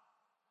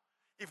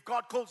 If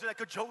God calls you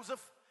like a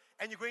Joseph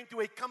and you're going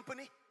to a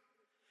company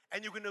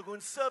and you're going to go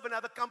and serve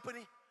another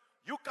company,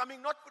 you're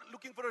coming not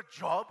looking for a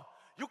job,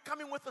 you're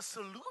coming with a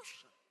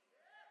solution.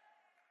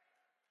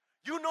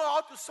 You know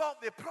how to solve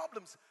their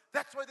problems.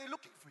 That's why they're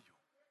looking for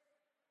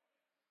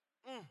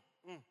you.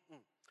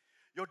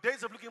 Your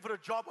days of looking for a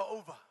job are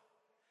over.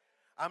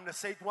 I'm going to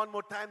say it one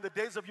more time. The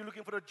days of you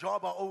looking for a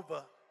job are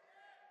over.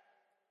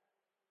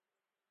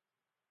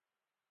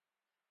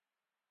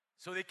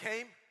 So they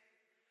came,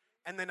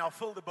 and they now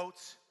fill the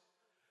boats,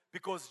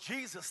 because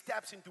Jesus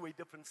taps into a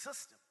different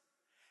system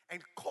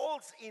and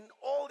calls in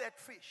all that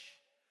fish.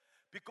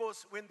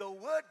 Because when the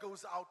word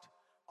goes out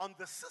on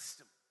the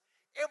system,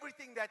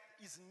 everything that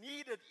is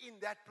needed in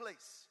that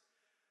place,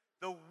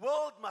 the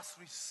world must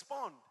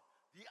respond.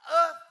 The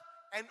earth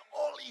and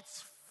all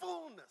its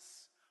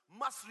fullness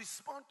must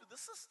respond to the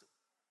system.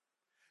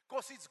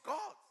 Because it's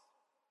God.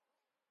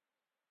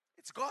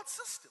 It's God's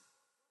system.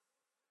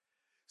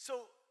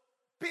 So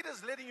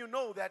Peter's letting you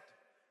know that.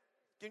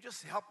 Can you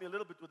just help me a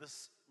little bit with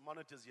this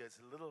monitors here?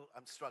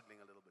 I'm struggling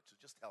a little bit, so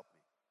just help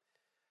me.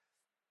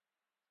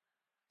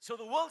 So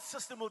the world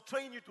system will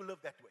train you to live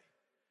that way.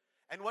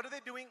 And what are they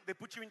doing? They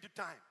put you into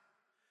time.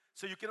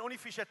 So you can only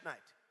fish at night.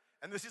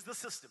 And this is the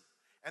system.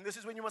 And this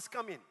is when you must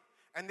come in.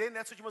 And then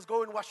that's when you must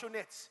go and wash your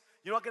nets.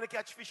 You're not going to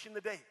catch fish in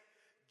the day.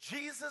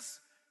 Jesus,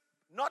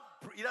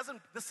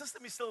 the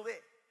system is still there.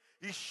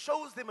 He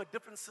shows them a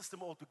different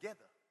system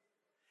altogether.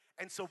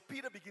 And so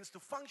Peter begins to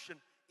function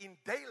in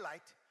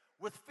daylight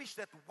with fish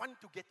that want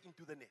to get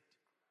into the net.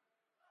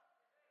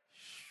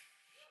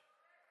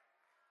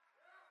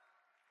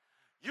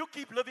 You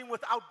keep living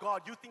without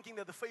God. You're thinking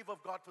that the favor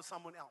of God for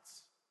someone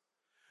else.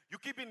 You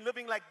keep in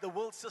living like the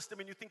world system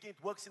and you're thinking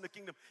it works in the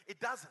kingdom. It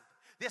doesn't.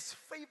 There's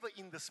favor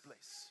in this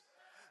place.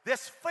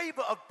 There's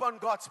favor upon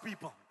God's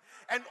people.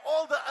 And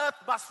all the earth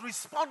must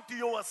respond to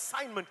your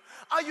assignment.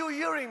 Are you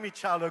hearing me,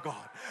 child of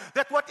God?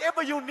 That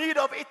whatever you need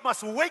of, it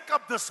must wake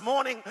up this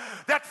morning.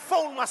 That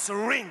phone must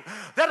ring.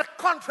 That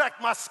a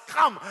contract must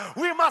come.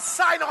 We must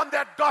sign on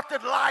that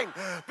dotted line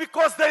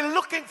because they're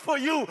looking for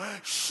you.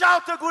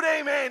 Shout a good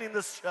amen in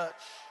this church.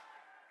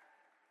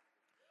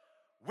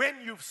 When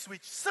you've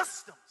switched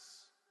systems,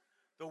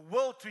 the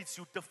world treats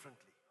you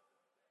differently.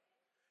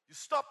 You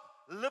stop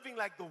living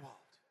like the world.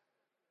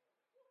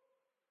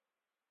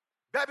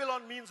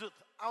 Babylon means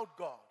without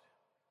God.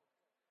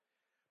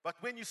 But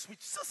when you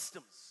switch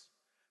systems,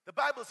 the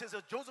Bible says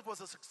that Joseph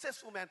was a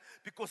successful man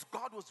because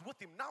God was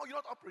with him. Now you're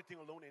not operating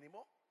alone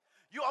anymore.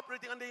 You're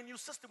operating under a new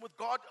system with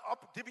God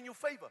giving you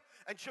favor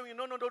and showing you,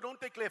 no,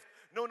 don't take left.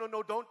 No,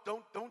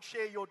 don't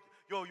share your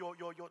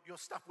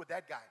stuff with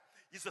that guy.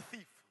 He's a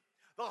thief.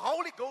 The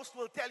Holy Ghost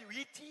will tell you.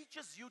 He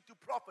teaches you to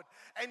profit.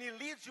 And He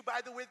leads you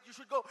by the way you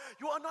should go.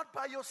 You are not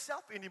by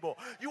yourself anymore.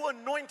 You are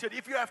anointed.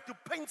 If you have to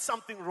paint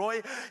something,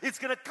 Roy, it's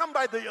going to come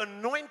by the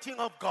anointing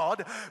of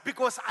God,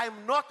 because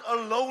I'm not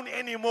alone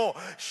anymore.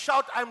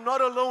 Shout, I'm not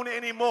alone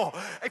anymore.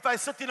 If I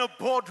sit in a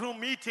boardroom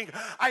meeting,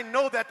 I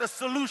know that the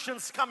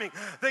solution's coming.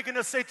 They're going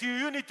to say to you,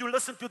 you need to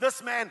listen to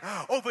this man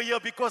over here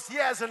because he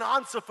has an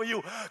answer for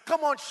you.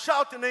 Come on,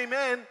 shout an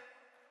amen.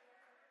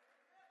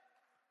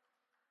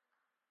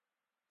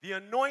 The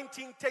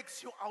anointing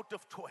takes you out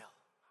of toil.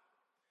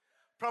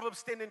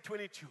 Proverbs 10 and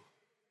 22.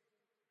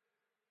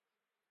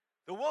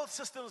 The world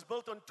system is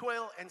built on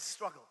toil and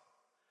struggle.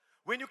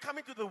 When you come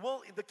into the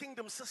world, in the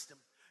kingdom system,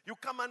 you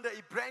come under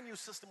a brand new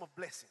system of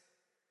blessing.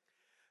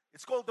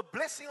 It's called the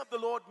blessing of the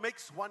Lord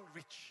makes one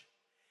rich,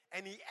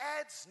 and He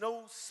adds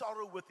no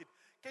sorrow with it.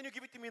 Can you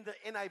give it to me in the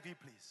NIV,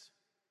 please?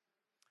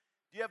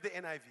 Do you have the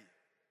NIV?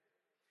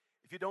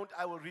 If you don't,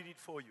 I will read it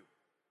for you.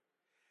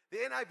 The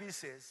NIV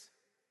says,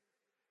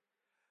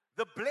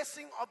 the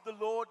blessing of the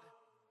Lord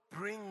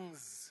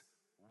brings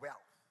wealth.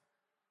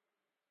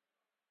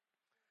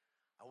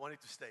 I want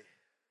it to stay.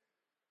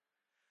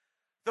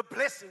 The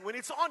blessing, when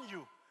it's on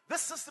you,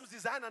 this system is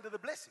designed under the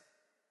blessing.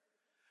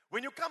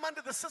 When you come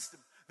under the system,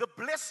 the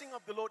blessing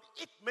of the Lord,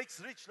 it makes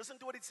rich. Listen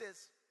to what it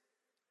says.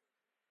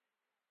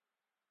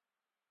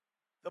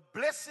 The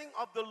blessing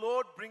of the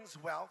Lord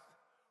brings wealth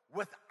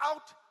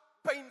without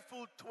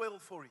painful toil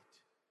for it.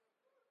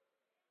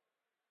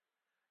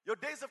 Your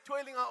days of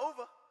toiling are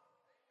over.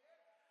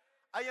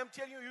 I am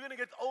telling you, you're going to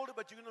get older,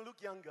 but you're going to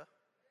look younger.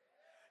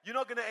 You're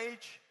not going to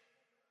age.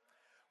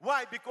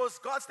 Why? Because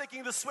God's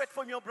taking the sweat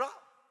from your brow.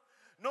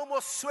 No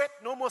more sweat,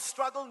 no more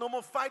struggle, no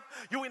more fight.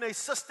 You're in a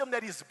system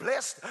that is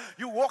blessed.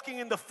 You're walking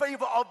in the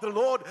favor of the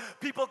Lord.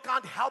 People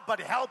can't help but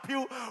help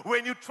you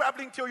when you're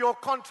traveling to your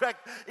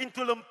contract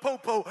into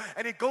Limpopo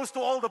and it goes to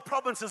all the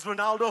provinces,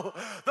 Ronaldo.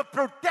 The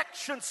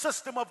protection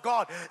system of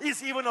God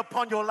is even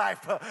upon your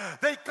life.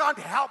 They can't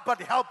help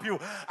but help you.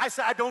 I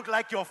say, I don't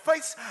like your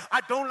face.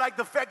 I don't like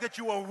the fact that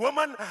you're a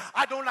woman.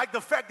 I don't like the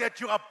fact that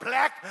you are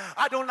black.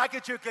 I don't like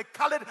that you get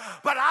colored.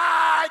 But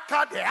I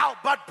can't help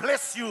but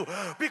bless you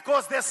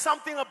because there's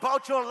something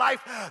about your life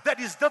that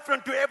is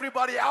different to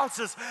everybody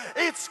else's.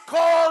 It's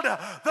called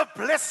the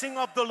blessing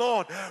of the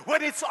Lord.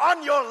 When it's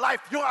on your life,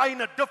 you are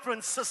in a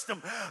different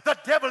system. The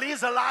devil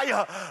is a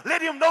liar.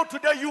 Let him know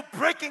today you're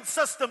breaking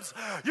systems.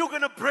 You're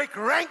going to break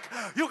rank.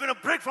 You're going to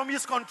break from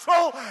his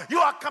control. You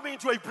are coming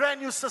into a brand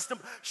new system.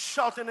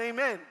 Shout an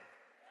amen.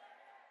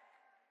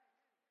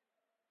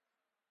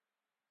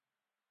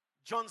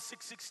 John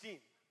 6:16.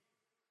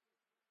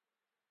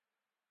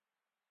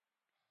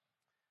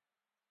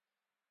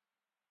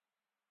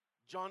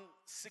 John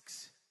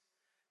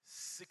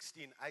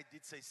 6:16. I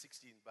did say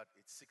 16, but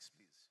it's 6,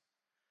 please.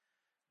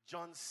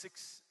 John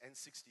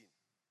 6:16.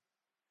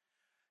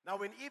 Now,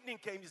 when evening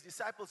came, his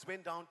disciples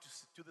went down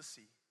to the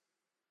sea.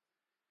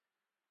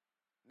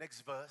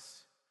 Next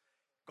verse.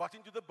 Got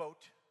into the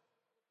boat.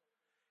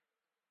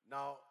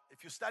 Now,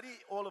 if you study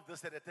all of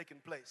this that had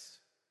taken place,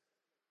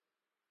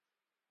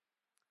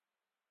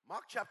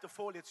 Mark chapter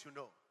 4 lets you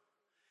know.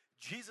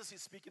 Jesus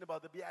is speaking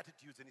about the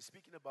Beatitudes and he's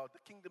speaking about the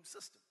kingdom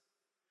system.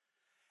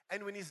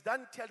 And when he's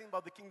done telling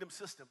about the kingdom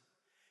system,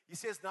 he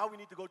says, now we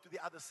need to go to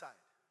the other side.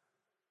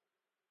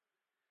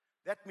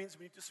 That means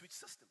we need to switch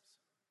systems.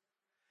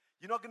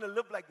 You're not going to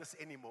live like this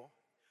anymore.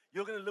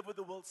 You're going to live with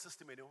the world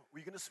system anymore.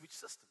 We're going to switch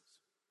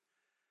systems.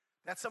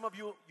 That some of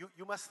you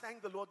must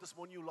thank the Lord this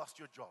morning you lost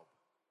your job.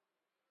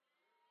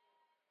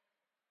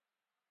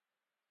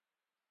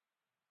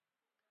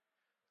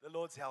 The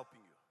Lord's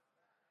helping you.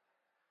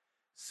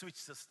 Switch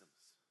systems.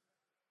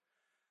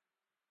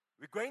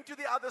 We're going to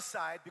the other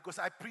side because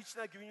I preached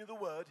and I'm giving you the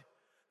word.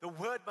 The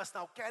word must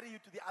now carry you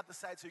to the other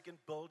side so you can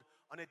build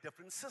on a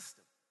different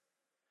system.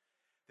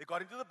 They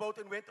got into the boat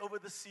and went over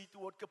the sea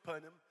toward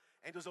Capernaum,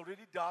 and it was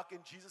already dark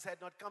and Jesus had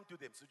not come to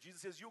them. So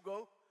Jesus says, you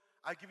go,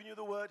 I've given you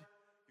the word,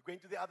 you're going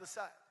to the other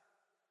side.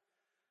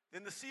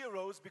 Then the sea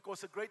arose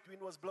because a great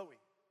wind was blowing.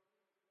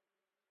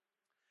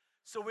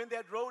 So when they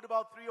had rowed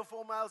about 3 or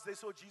 4 miles, they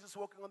saw Jesus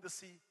walking on the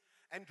sea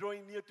and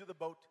drawing near to the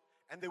boat,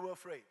 and they were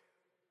afraid.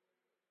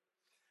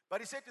 But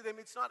he said to them,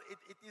 it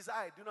is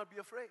I, do not be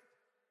afraid.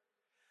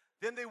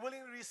 Then they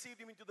willingly received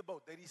him into the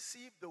boat. They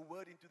received the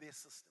word into their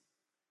system,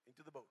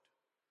 into the boat.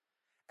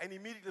 And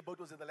immediately the boat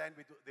was in the land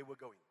where they were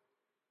going.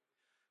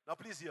 Now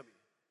please hear me.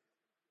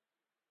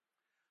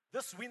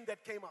 This wind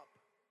that came up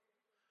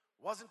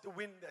wasn't the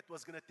wind that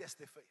was going to test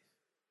their faith.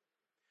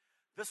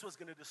 This was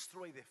going to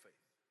destroy their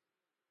faith.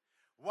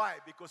 Why?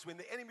 Because when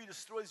the enemy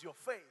destroys your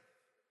faith,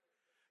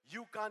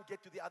 you can't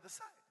get to the other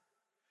side.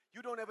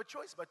 You don't have a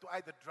choice but to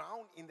either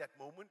drown in that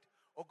moment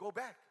or go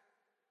back.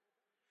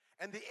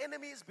 And the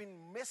enemy has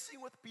been messing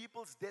with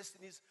people's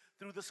destinies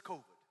through this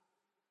COVID.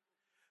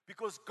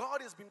 Because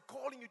God has been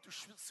calling you to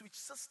switch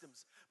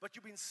systems, but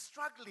you've been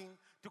struggling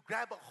to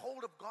grab a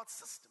hold of God's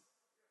system.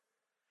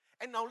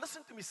 And now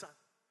listen to me, son.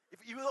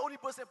 If you're the only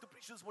person who have to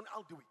preach this one,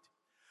 I'll do it.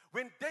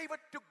 When David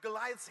took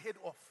Goliath's head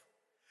off,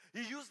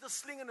 he used a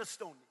sling and a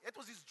stone. It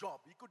was his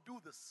job. He could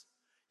do this.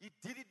 He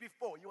did it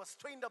before. He was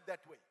trained up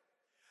that way.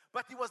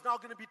 But he was now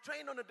going to be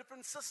trained on a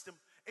different system.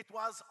 It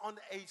was on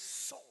a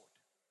sword.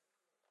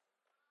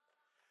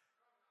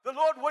 The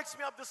Lord wakes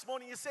me up this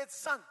morning. He said,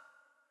 son,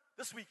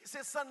 this week, he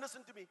says, son,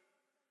 listen to me.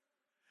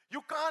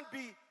 You can't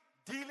be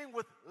dealing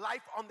with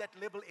life on that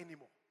level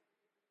anymore.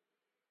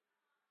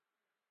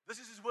 This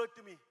is his word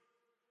to me.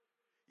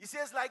 He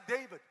says, like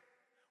David,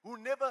 who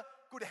never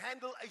could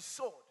handle a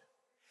sword,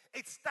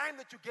 it's time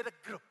that you get a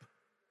grip.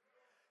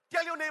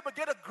 Tell your neighbor,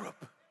 get a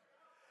grip.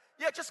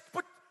 Yeah,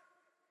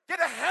 get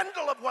a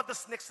handle of what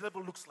this next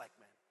level looks like,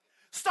 man.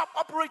 Stop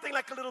operating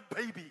like a little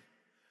baby.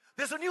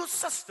 There's a new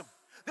system.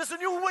 There's a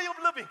new way of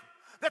living.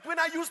 That when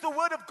I use the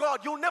word of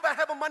God, you'll never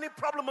have a money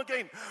problem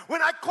again.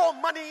 When I call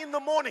money in the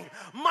morning,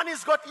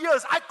 money's got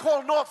ears. I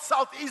call north,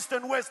 south, east,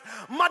 and west.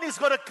 Money's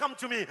going to come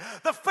to me.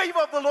 The favor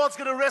of the Lord's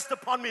going to rest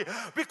upon me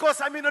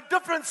because I'm in a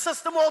different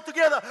system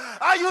altogether.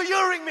 Are you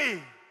hearing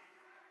me?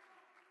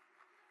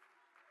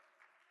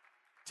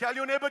 Tell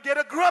your neighbor, get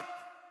a grip.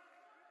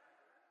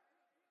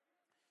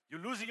 You're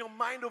losing your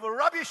mind over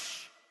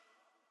rubbish.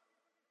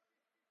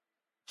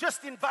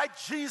 Just invite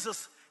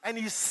Jesus and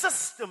his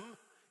system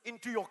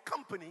into your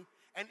company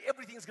and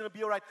everything's going to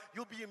be all right.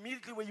 You'll be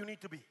immediately where you need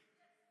to be.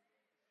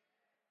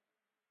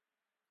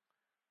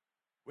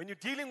 When you're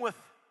dealing with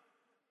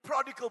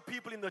prodigal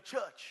people in the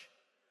church,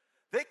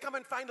 they come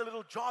and find a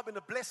little job and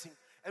a blessing,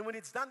 and when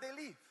it's done,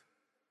 they leave.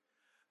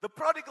 The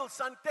prodigal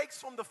son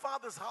takes from the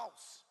father's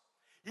house.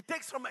 He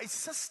takes from a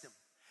system,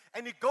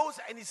 and he goes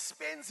and he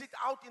spends it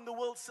out in the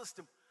world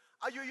system.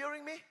 Are you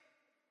hearing me?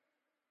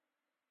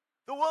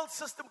 The world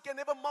system can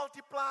never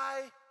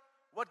multiply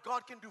what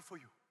God can do for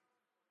you.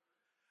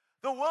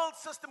 The world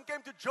system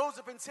came to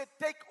Joseph and said,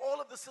 take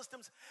all of the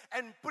systems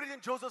and put it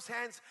in Joseph's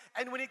hands.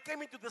 And when it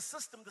came into the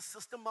system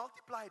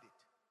multiplied it.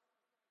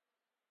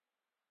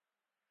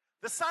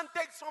 The son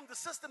takes from the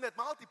system that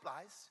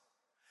multiplies,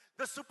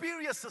 the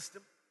superior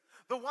system,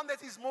 the one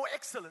that is more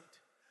excellent,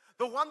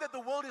 the one that the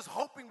world is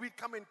hoping we'd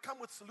come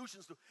with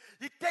solutions to.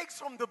 He takes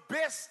from the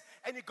best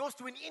and he goes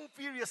to an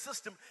inferior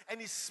system and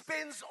he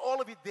spends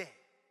all of it there.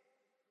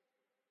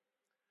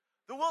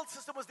 The world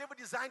system was never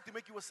designed to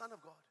make you a son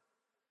of God.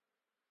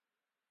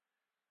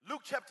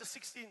 Luke chapter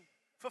 16,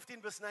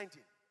 15 verse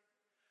 19.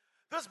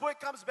 This boy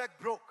comes back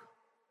broke.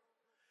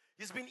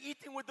 He's been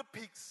eating with the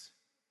pigs.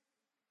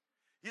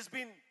 He's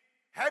been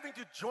having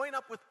to join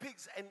up with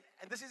pigs and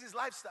this is his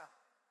lifestyle.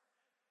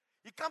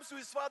 He comes to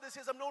his father and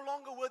says, I'm no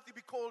longer worthy to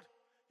be called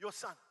your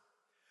son.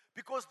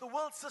 Because the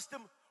world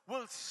system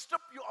will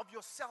strip you of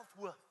your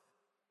self-worth.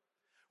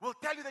 Will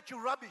tell you that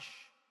you're rubbish.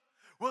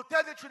 Will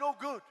tell you that you're no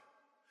good.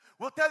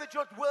 Will tell you that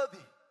you're not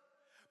worthy.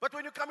 But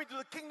when you come into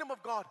the kingdom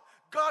of God,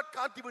 God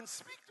can't even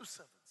speak to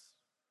servants.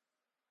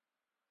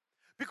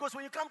 Because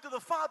when you come to the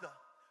Father,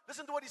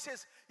 listen to what He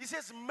says. He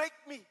says, make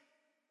me.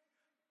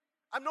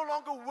 I'm no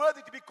longer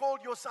worthy to be called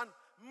your son.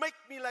 Make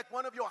me like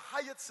one of your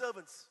hired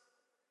servants.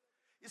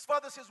 His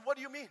Father says, what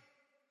do you mean?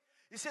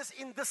 He says,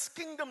 in this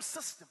kingdom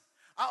system,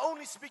 I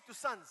only speak to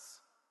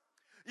sons.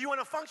 You want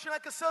to function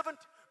like a servant?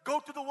 Go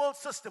to the world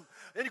system.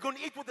 And you're going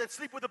to eat with and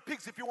sleep with the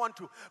pigs if you want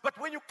to. But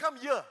when you come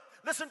here,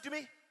 listen to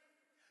me.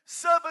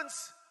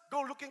 Servants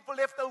go looking for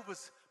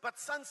leftovers, but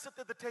sons sit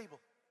at the table.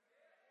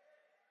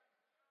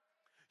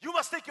 You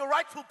must take your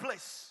rightful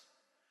place.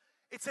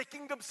 It's a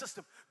kingdom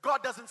system.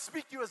 God doesn't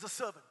speak to you as a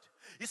servant.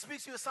 He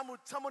speaks to you as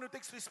someone who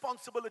takes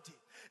responsibility.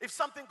 If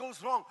something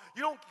goes wrong,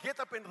 you don't get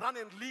up and run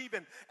and leave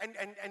and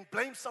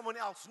blame someone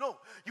else. No,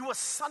 you're a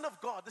son of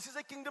God. This is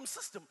a kingdom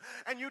system.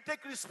 And you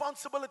take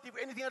responsibility for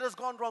anything that has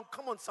gone wrong.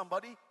 Come on,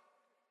 somebody.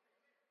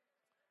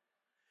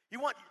 You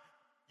want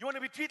to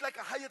be treated like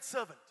a hired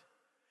servant.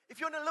 If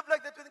you want to live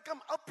like that, then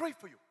come, I'll pray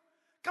for you.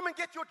 Come and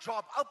get your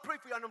job. I'll pray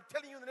for you. And I'm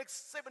telling you, in the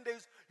next 7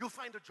 days, you'll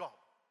find a job.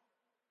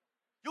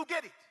 You'll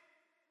get it.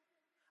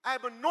 I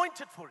am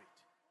anointed for it.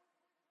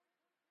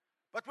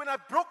 But when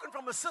I've broken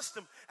from a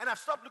system and I've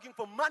stopped looking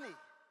for money,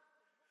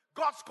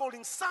 God's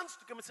calling sons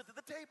to come and sit at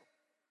the table.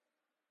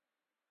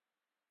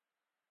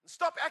 And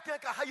stop acting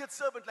like a hired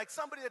servant, like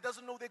somebody that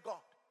doesn't know their God.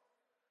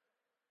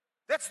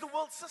 That's the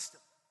world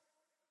system.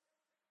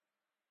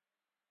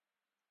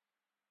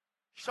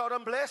 Shout,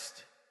 I'm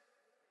blessed.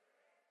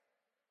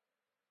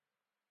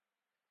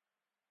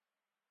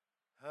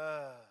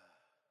 Let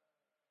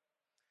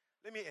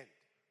me end.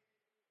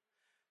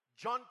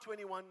 John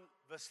 21,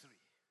 verse 3.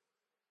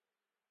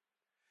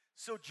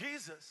 So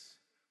Jesus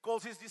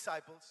calls his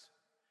disciples,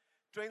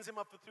 trains him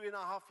up for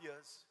 3.5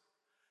 years,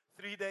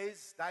 3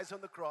 days, dies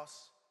on the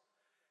cross.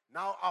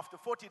 Now after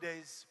 40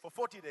 days,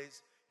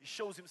 he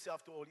shows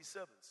himself to all his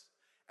servants.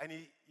 And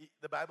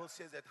the Bible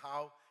says that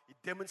how he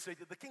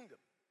demonstrated the kingdom.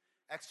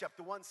 Acts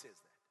chapter 1 says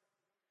that.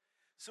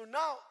 So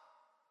now,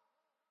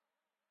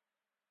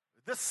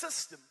 the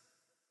system,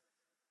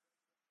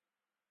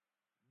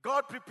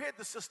 God prepared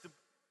the system.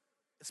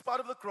 It's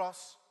part of the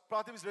cross,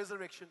 part of his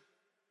resurrection.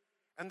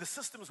 And the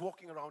system is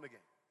walking around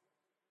again.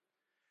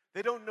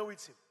 They don't know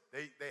it's him.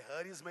 They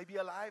heard he's maybe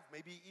alive,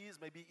 maybe he is,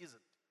 maybe he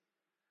isn't.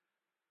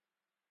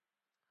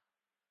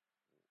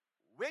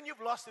 When you've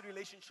lost a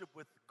relationship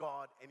with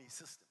God and his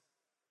system,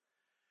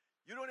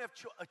 you don't have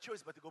a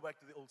choice but to go back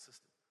to the old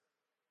system.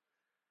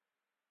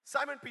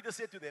 Simon Peter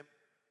said to them,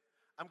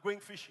 I'm going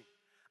fishing.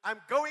 I'm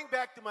going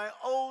back to my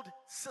old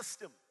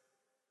system.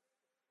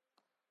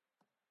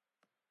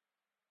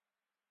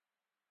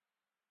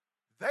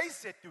 They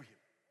said to him,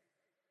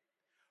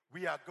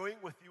 we are going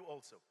with you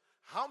also.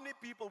 How many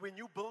people, when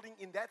you're building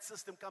in that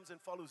system, comes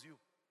and follows you?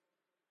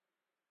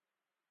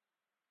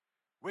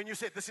 When you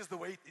say this is the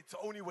way, it's the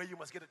only way you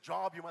must get a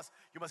job, you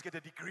must get a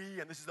degree,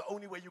 and this is the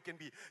only way you can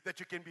be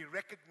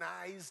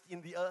recognized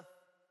in the earth.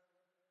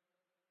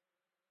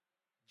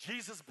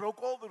 Jesus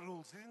broke all the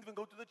rules. He didn't even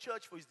go to the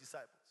church for his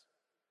disciples.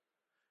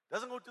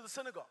 Doesn't go to the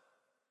synagogue.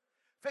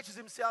 Fetches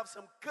himself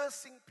some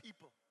cursing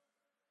people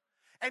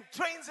and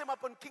trains them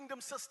up on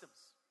kingdom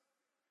systems.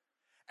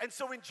 And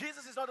so when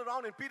Jesus is not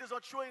around and Peter's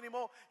not sure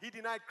anymore, he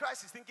denied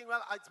Christ. He's thinking,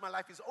 well, my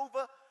life is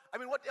over. I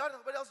mean, what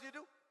else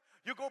do?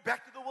 You go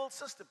back to the world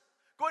system.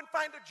 Go and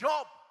find a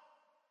job.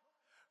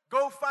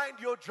 Go find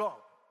your job.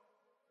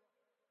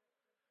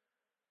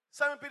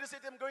 Simon Peter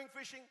said to him, going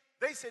fishing.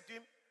 They said to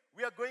him,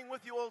 we are going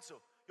with you also.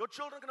 Your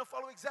children are going to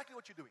follow exactly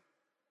what you're doing.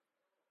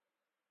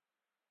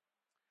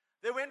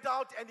 They went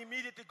out and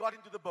immediately got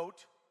into the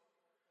boat.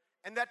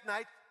 And that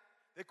night,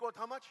 they caught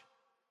how much?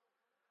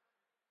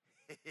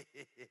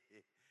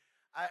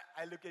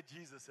 I look at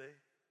Jesus,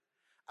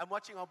 I'm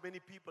watching how many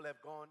people have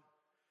gone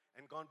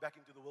back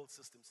into the world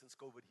system since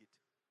COVID hit.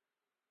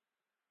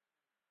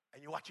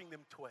 And you're watching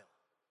them toil.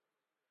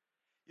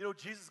 You know,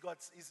 Jesus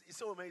is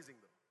so amazing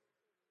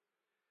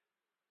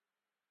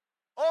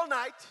though. All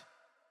night,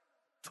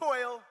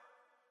 toil,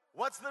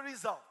 what's the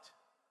result?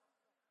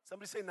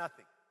 Somebody say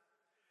nothing.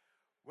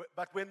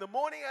 But when the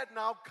morning had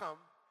now come,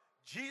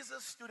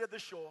 Jesus stood at the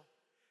shore,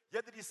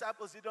 yet the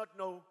disciples did not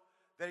know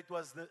that it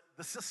was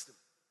the system.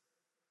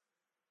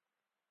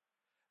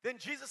 Then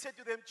Jesus said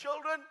to them,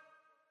 children,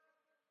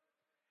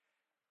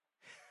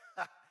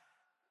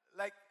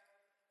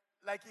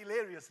 like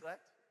hilarious, right?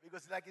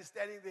 Because like he's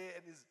standing there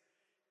and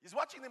he's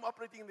watching them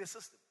operating in their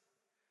system.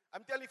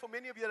 I'm telling you, for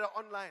many of you that are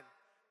online,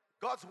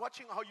 God's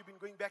watching how you've been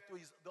going back to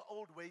the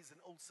old ways and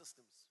old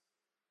systems.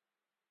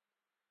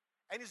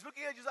 And he's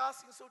looking at you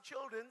asking, so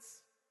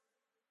children's,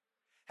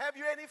 have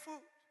you any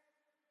food?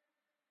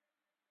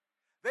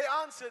 They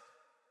answered,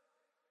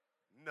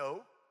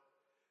 no,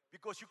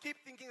 because you keep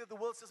thinking that the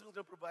world system is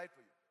going to provide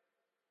for you.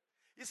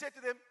 He said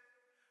to them,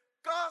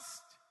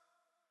 cast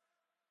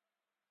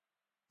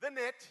the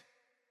net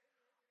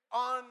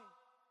on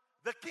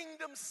the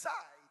kingdom side.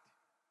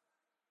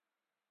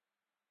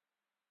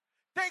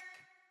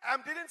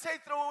 Didn't say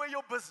throw away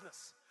your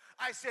business.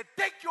 I said,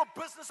 take your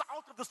business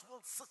out of this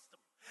world system.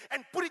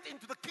 and put it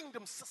into the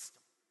kingdom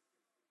system.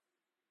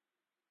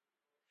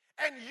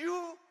 And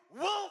you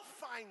will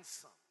find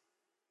some.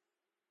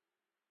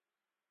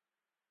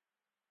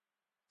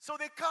 So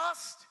they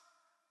cast,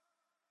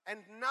 and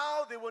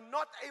now they were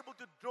not able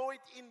to draw it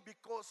in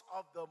because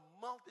of the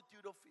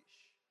multitude of fish.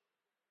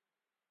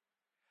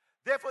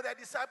 Therefore, that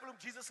disciple whom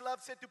Jesus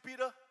loved said to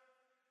Peter,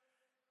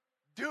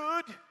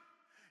 dude,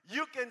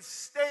 you can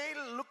stay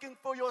looking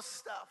for your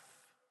stuff.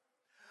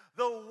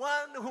 The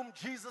one whom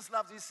Jesus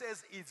loves, he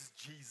says, is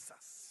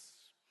Jesus.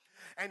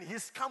 And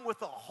he's come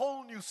with a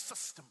whole new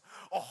system,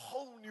 a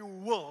whole new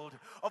world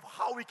of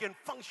how we can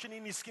function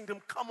in his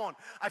kingdom. Come on,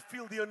 I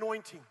feel the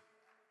anointing.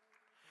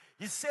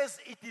 He says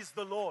it is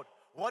the Lord.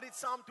 What did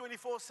Psalm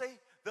 24 say?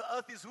 The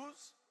earth is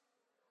whose?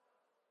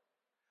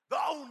 The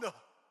owner.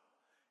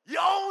 He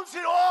owns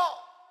it all.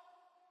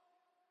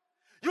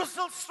 You're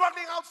still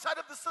struggling outside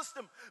of the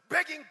system,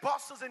 begging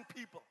bosses and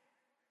people.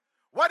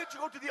 Why did you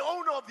go to the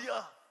owner of the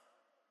earth?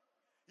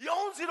 He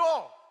owns it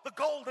all. The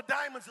gold, the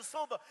diamonds, the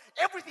silver,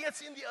 everything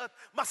that's in the earth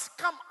must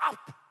come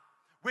up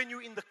when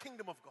you're in the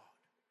kingdom of God.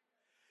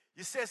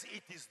 He says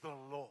it is the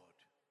Lord.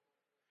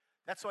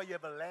 That's why you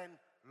have a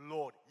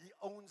landlord. He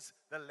owns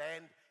the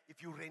land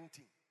if you're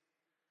renting.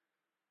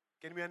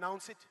 Can we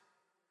announce it?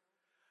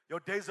 Your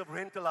days of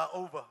rental are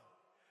over.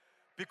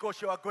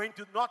 Because you are going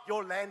to, not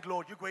your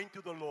landlord, you're going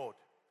to the Lord,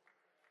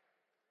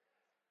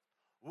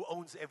 who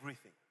owns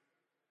everything.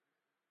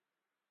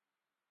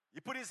 He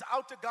put his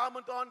outer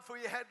garment on, for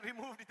he had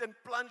removed it and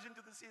plunged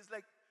into the sea. He's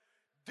like,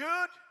 dude,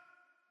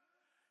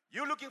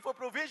 you looking for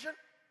provision?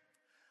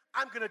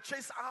 I'm going to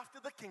chase after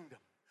the kingdom.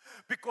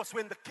 Because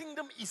when the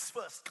kingdom is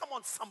first, come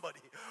on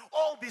somebody,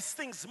 all these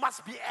things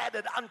must be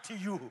added unto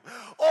you.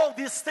 All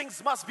these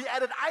things must be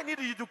added. I need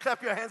you to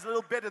clap your hands a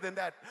little better than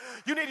that.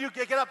 You need to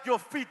get up your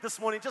feet this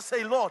morning. Just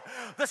say, Lord,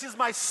 this is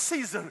my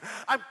season.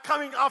 I'm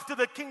coming after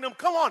the kingdom.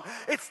 Come on,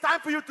 it's time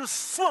for you to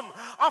swim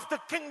after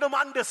kingdom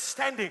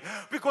understanding.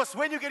 Because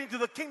when you get into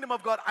the kingdom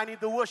of God, I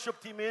need the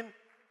worship team in.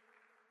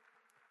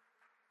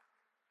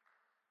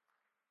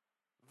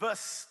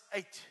 Verse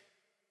 8.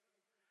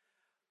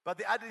 But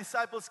the other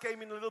disciples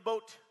came in a little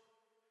boat.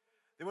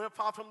 They weren't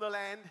far from the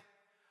land,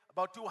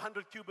 about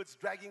 200 cubits,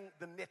 dragging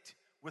the net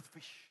with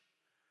fish.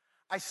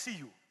 I see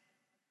you.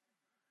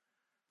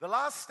 The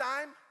last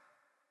time,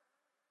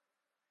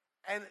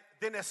 and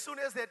then as soon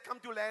as they had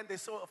come to land, they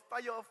saw a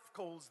fire of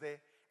coals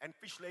there and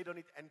fish laid on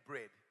it and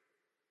bread.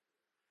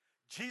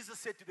 Jesus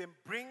said to them,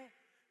 bring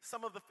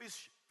some of the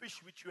fish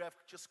which you have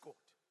just caught.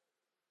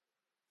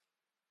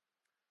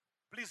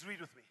 Please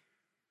read with me.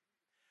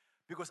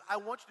 Because I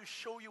want you to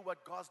show you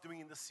what God's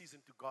doing in this season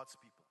to God's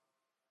people.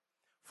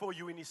 For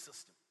you in his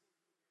system.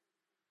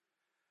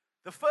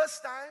 The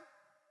first time,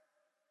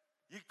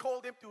 he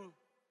called them to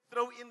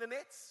throw in the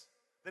net.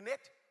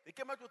 They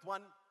came out with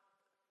one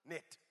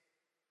net.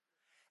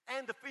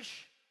 And the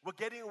fish were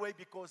getting away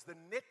because the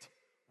net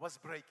was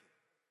breaking.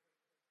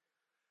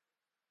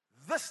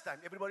 This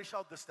time, everybody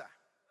shout this time.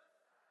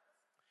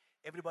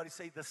 Everybody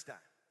say this time.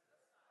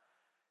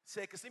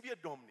 Say, Kasimbi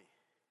Domni.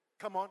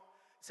 Come on.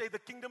 Say, the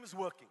kingdom is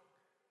working.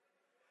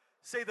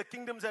 Say, the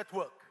kingdom's at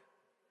work.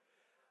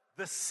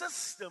 The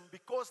system,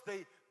 because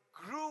they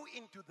grew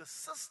into the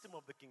system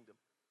of the kingdom,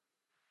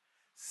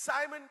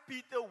 Simon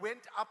Peter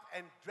went up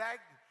and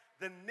dragged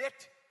the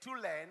net to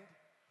land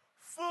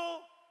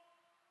full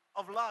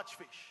of large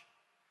fish.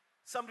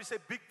 Somebody say,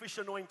 big fish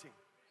anointing.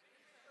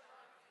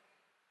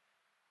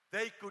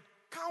 They could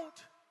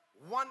count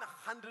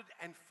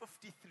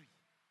 153.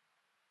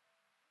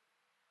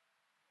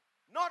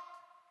 Not,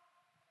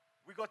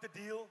 we got the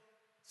deal.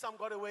 Some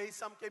got away,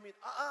 some came in.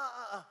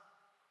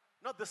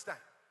 Not this time.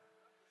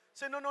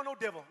 Say, no,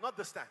 devil, not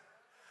this time.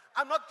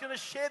 I'm not going to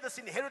share this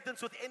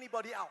inheritance with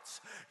anybody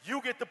else.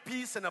 You get the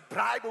piece and a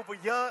bribe over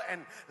here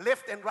and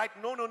left and right.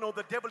 No,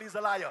 the devil is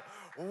a liar.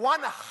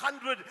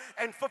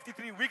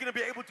 153. We're going to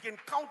be able to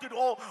count it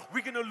all.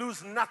 We're going to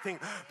lose nothing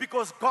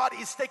because God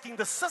is taking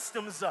the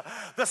systems.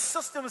 The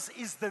systems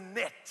is the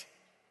net.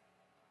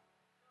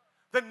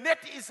 The net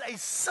is a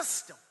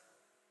system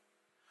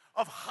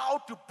of how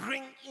to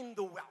bring in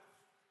the wealth.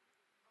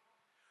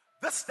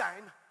 This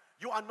time,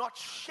 you are not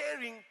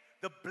sharing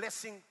the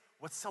blessing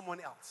with someone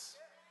else.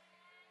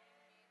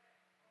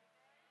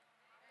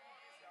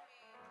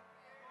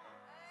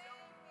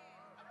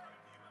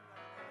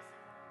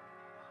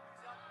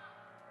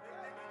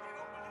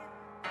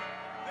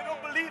 They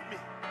don't believe me.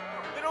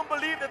 They don't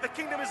believe that the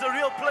kingdom is a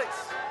real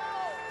place.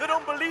 They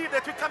don't believe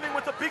that we're coming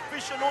with a big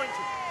fish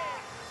anointing.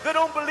 They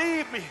don't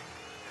believe me.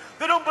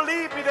 They don't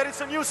believe me that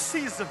it's a new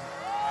season.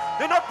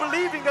 They're not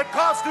believing that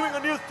God's doing a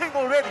new thing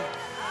already.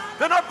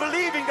 They're not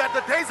believing that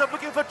the days of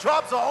looking for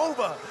jobs are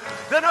over.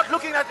 They're not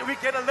looking at we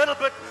get a little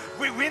bit,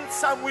 we win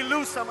some, we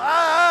lose some.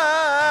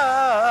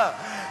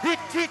 He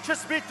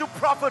teaches me to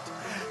profit.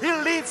 He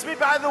leads me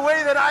by the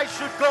way that I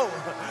should go.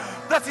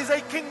 This is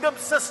a kingdom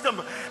system,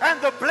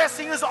 and the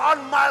blessing is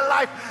on my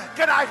life.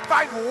 Can I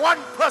find one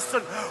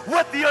person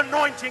with the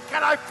anointing?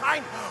 Can I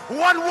find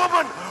one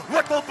woman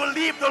that will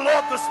believe the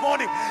Lord this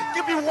morning?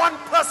 Give me one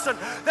person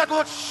that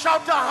will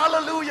shout a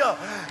hallelujah.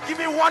 Give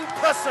me one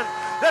person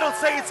that will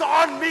say, it's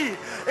on me,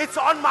 it's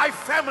on my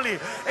family,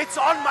 it's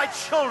on my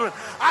children.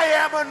 I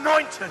am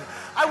anointed.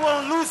 I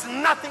will lose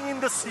nothing in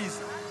this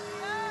season.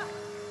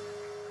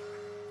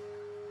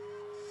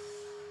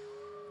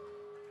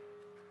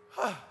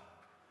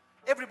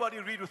 Everybody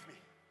read with me.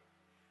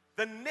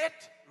 The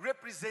net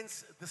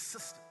represents the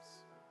systems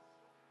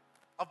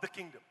of the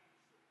kingdom.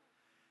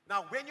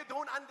 Now, when you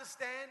don't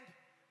understand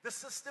the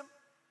system,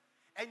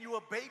 and you're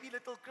a baby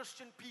little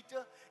Christian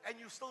Peter, and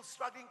you're still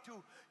struggling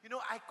to,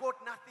 I caught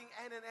nothing,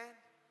 and,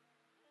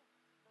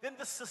 then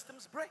the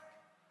systems break.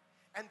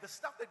 And the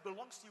stuff that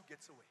belongs to you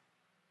gets away.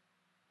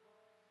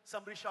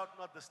 Somebody shout,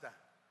 not this time.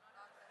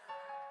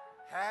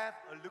 Have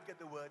a look at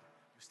the word.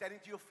 You're standing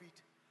to your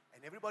feet,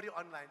 and everybody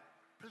online,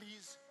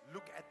 please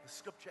look at the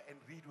scripture and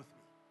read with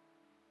me.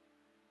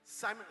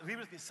 Read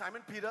with me.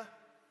 Simon Peter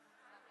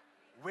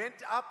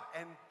went up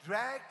and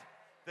dragged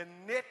the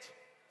net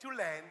to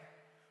land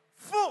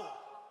full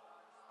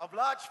of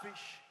large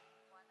fish,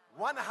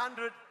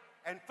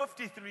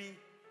 153.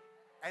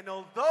 And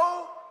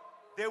although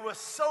there were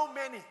so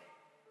many,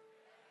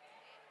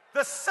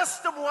 the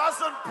system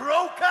wasn't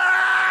broken.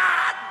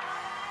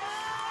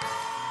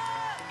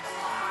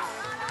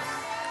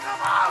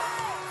 Come on.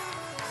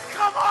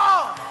 Come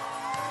on.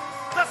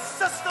 The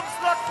system's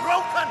not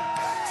broken.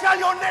 Tell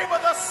your neighbor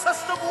the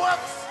system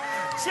works.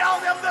 Tell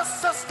them the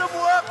system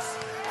works.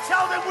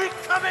 Tell them we're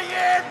coming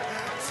in.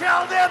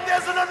 Tell them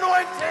there's an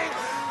anointing.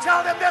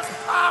 Tell them there's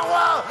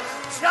power.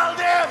 Tell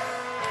them.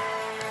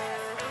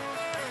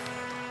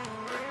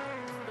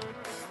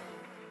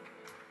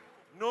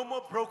 No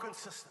more broken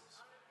systems.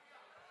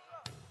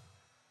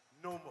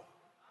 No more.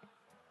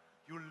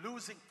 You're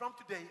losing. From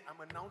today, I'm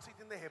announcing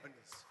it in the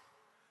heavens.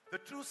 The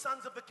true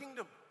sons of the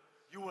kingdom,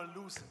 you will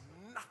lose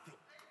nothing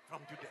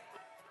from today.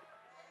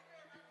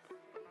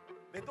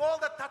 Let all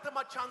the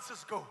tatama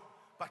chances go,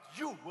 but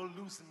you will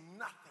lose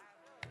nothing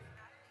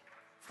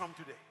from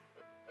today.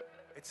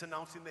 It's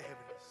announced in the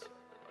heavens.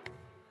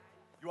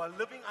 You are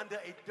living under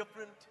a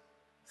different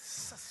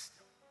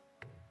system.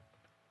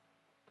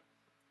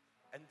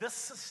 And this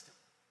system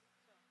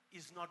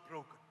is not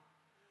broken.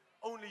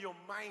 Only your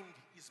mind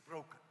is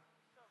broken,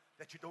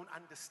 that you don't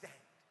understand.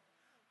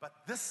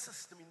 But this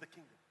system in the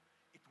kingdom,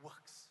 it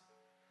works.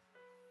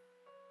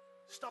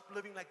 Stop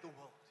living like the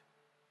world.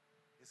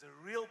 There's a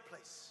real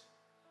place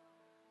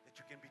that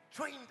you can be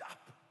trained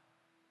up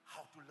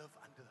how to live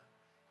under the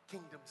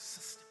kingdom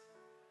system.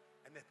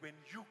 And that when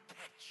you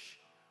catch,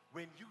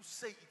 when you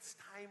say it's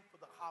time for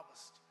the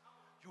harvest,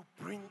 you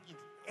bring in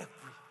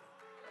everything.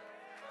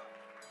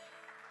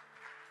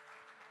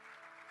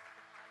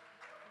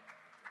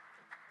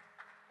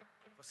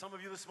 For some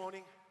of you this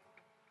morning,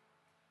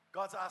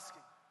 God's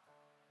asking,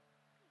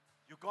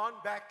 you've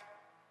gone back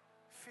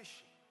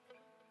fishing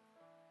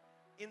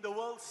in the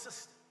world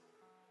system.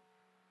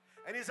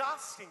 And He's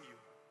asking you,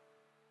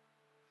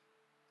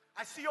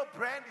 I see your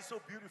brand is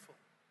so beautiful.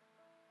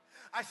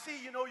 I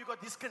see, you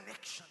got these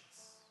connections.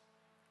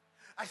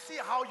 I see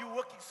how you're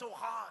working so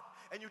hard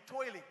and you're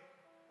toiling.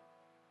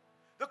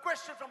 The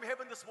question from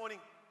heaven this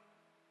morning,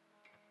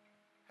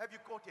 have you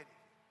caught anything?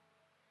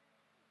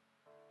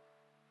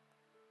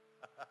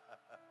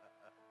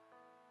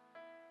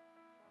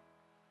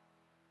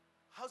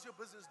 How's your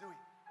business doing?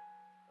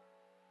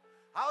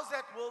 How's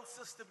that world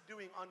system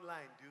doing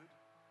online, dude?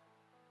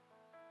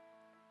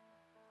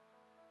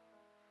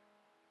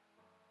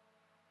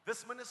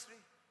 This ministry,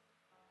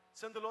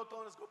 since the Lord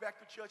told us go back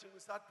to church and we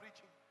start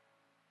preaching,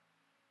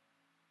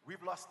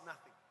 we've lost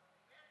nothing.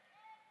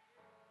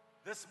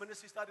 This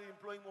ministry started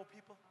employing more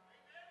people.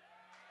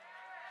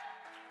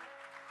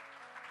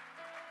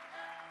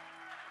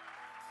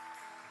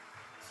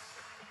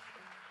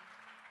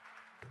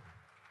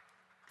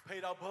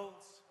 Paid our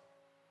bills.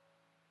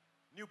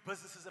 New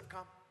businesses have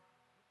come.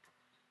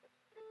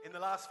 In the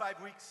last 5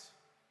 weeks,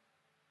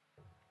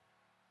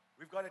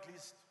 we've got at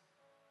least,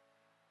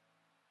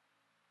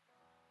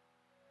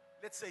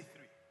 let's say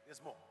 3.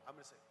 There's more. I'm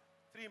going to say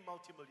 3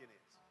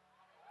 multimillionaires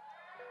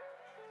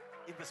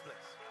in this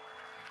place.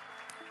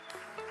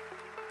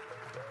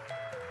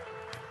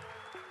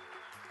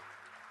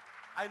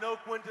 I know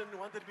Quentin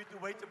wanted me to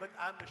wait, but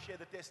I'm going to share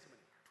the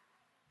testimony.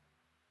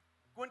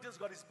 Quentin's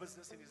got his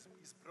business and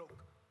he's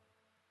broke.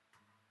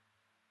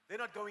 They're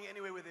not going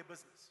anywhere with their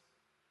business.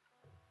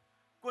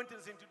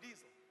 Quentin's into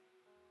diesel.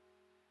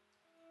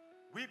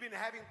 We've been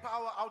having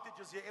power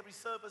outages here every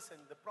service,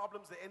 and the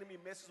problems, the enemy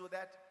messes with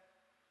that.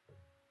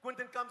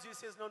 Quentin comes here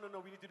and says, no,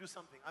 we need to do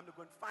something. I'm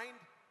going to find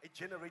a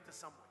generator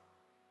somewhere.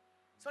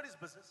 It's not his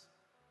business.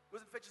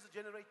 Goes and fetches a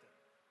generator.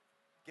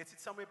 Gets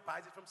it somewhere,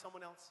 buys it from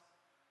someone else.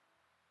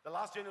 The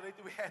last generator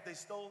we had, they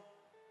stole.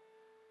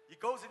 He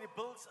goes and he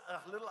builds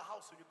a little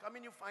house. When you come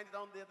in, you find it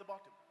down there at the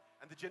bottom.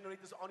 And the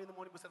generator's on in the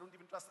morning because I don't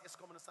even trust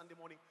Eskom on a Sunday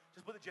morning.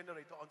 Just put the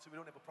generator on so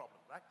we don't have a problem,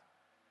 right?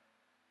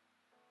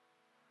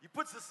 He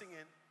puts this thing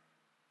in.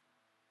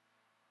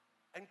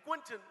 And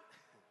Quentin,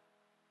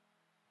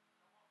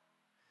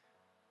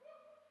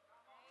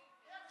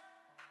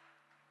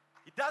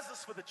 he does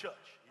this for the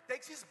church. He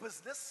takes his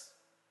business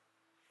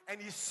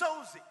and he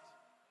sows it.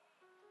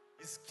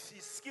 His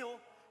skill,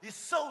 he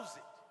sows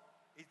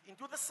it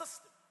into the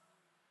system.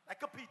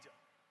 Like a Peter.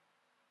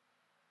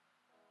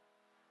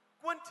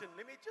 Quentin,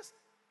 let me just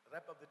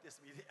wrap up the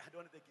testimony. I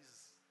don't want to take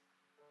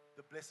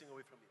the blessing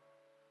away from him.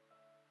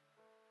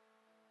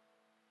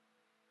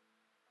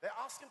 They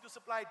asked him to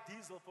supply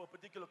diesel for a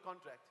particular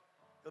contract.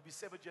 There'll be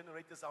 7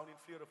 generators down in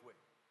Vleerhof.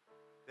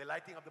 They're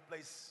lighting up the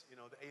place. You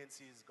know, the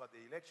ANC's got the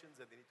elections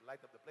and they need to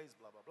light up the place,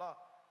 blah, blah, blah.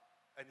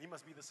 And he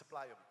must be the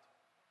supplier of it.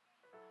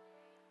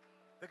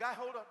 The guy,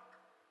 hold on.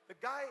 The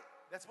guy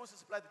that's supposed to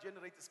supply the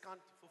generators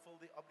can't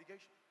fulfill the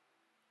obligation.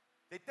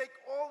 They take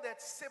all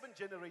that 7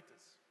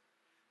 generators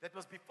that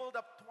must be filled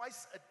up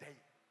twice a day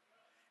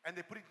and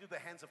they put it into the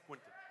hands of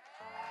Quentin.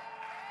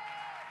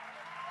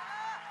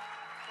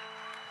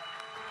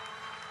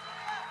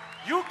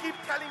 You keep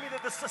telling me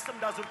that the system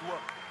doesn't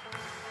work.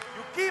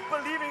 You keep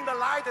believing the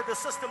lie that the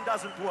system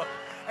doesn't work.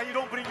 And you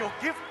don't bring your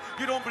gift,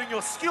 you don't bring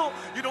your skill,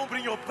 you don't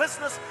bring your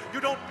business,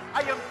 you don't.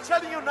 I am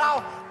telling you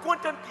now,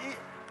 Quentin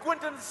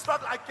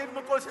struggled. I gave him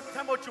a call and said,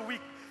 "Tell me about your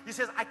week." He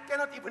says, "I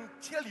cannot even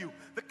tell you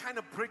the kind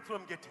of breakthrough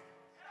I'm getting.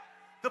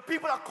 The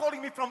people are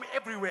calling me from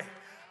everywhere."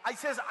 I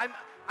says,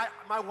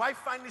 my wife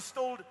finally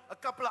stole a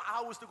couple of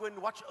hours to go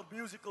and watch a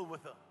musical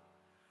with her.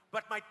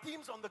 But my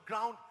team's on the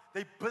ground,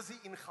 they're busy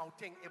in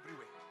Gauteng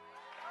everywhere.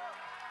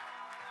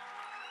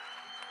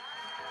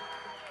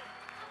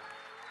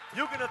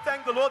 You're going to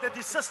thank the Lord that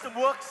this system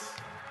works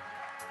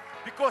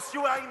because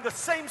you are in the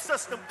same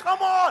system.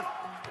 Come on!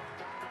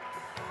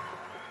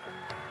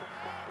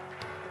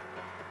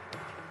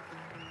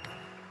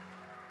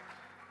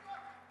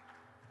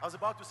 I was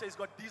about to say he's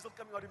got diesel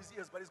coming out of his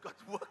ears, but he's got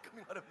work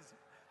coming out of his ears.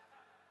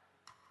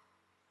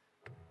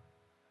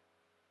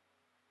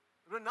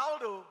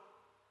 Ronaldo,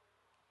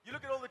 you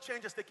look at all the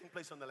changes taking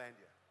place on the land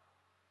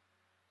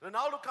here.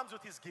 Ronaldo comes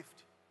with his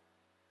gift.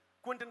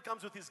 Quentin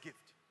comes with his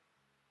gift.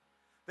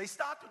 They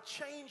start to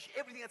change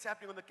everything that's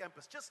happening on the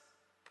campus.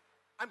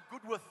 I'm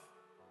good with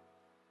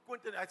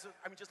Quentin.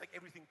 Just like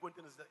everything,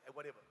 Quentin is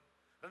whatever.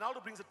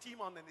 Ronaldo brings a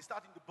team on and they're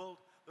starting to build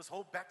this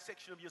whole back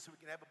section of here so we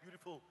can have a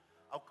beautiful,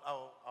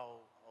 our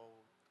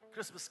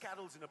Christmas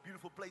carols in a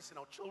beautiful place and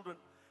our children.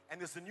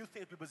 And there's a new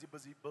thing that we're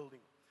busy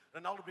building.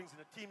 Ronaldo brings in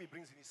a team, he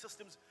brings in his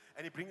systems,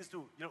 and he brings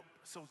to,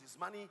 sows his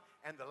money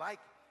and the like,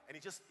 and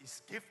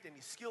his gift and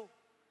his skill.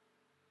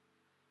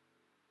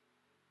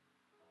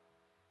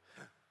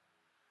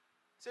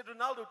 Said,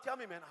 "Ronaldo, tell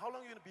me, man, how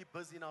long are you going to be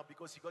busy now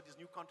because you got this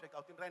new contract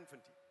out in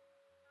Randfontein?"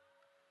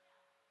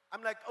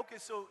 I'm like, "Okay,"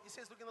 so he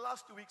says, "Look, in the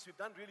last 2 weeks, we've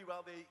done really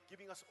well. They're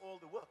giving us all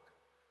the work.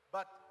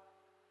 But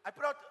I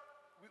put out,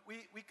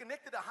 we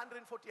connected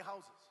 140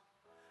 houses."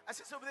 I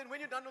said, "So then when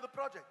you're done with the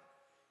project?"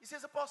 He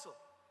says, "Apostle,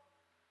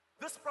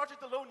 this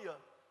project alone here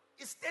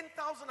is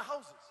 10,000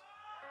 houses."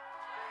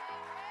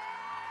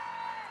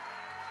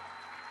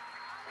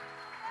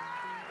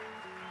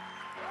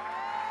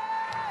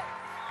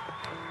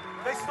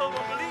 They still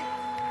don't believe.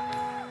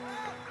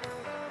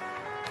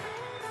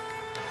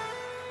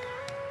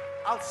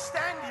 I'll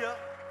stand here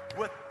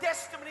with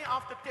testimony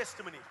after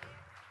testimony.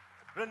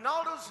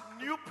 Ronaldo's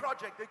new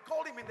project, they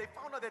called him and they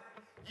found out that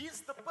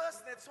he's the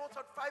person that sorts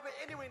out fiber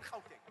anywhere in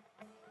Gauteng.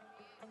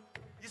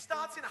 He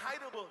starts in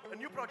Heidelberg, a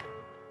new project.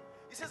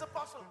 He says,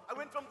 "Apostle, I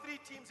went from 3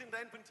 teams in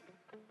Randfontein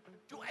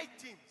to 8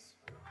 teams.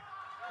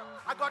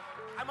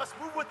 I must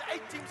move with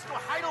 8 teams to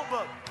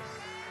Heidelberg.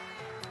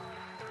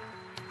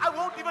 I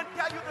won't even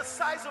tell you the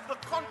size of the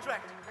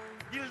contract.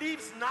 He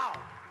leaves now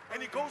and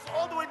he goes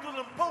all the way to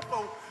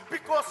Limpopo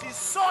because he's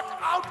sought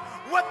out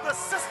with the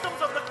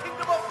systems of the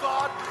kingdom of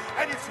God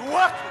and it's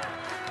working."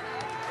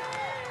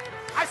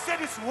 I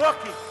said it's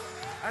working.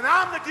 And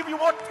I'm going to give you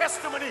more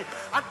testimony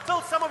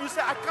until some of you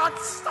say, "I can't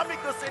stomach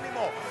this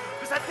anymore."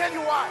 Because I tell you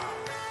why.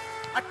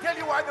 I tell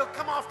you why they'll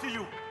come after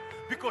you.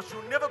 Because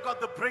you never got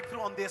the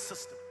breakthrough on their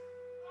system.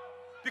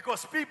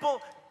 Because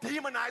people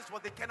demonize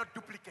what they cannot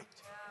duplicate.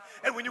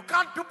 And when you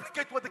can't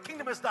duplicate what the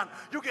kingdom has done,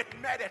 you get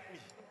mad at me.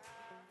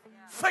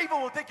 Favor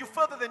will take you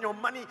further than your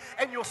money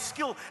and your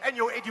skill and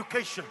your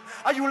education.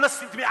 Are you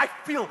listening to me? I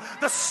feel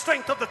the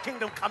strength of the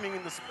kingdom coming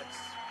in this place.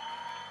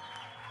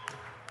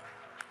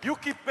 You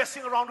keep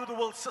messing around with the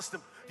world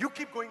system. You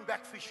keep going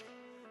back fishing.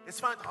 Let's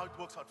find how it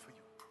works out for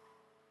you.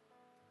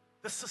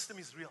 The system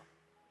is real.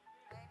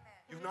 Amen.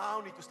 You now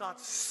need to start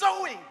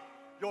sowing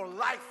your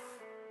life,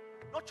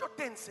 not your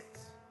 10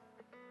 cents.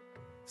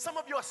 Some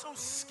of you are so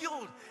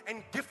skilled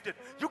and gifted.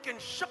 You can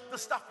ship the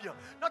stuff here.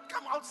 Not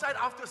come outside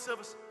after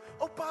service.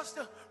 "Oh,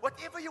 Pastor,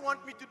 whatever you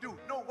want me to do."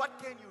 No, what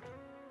can you do?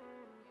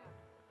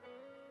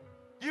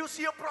 Do you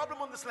see a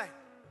problem on this land?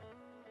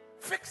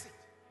 Fix it.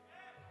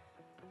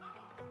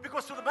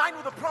 Because to the man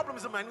with a problem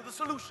is a man with a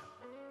solution.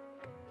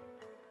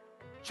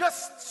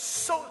 Just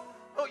sow.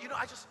 "Oh,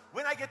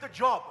 when I get a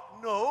job."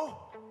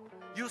 No.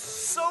 You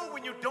sow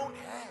when you don't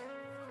have.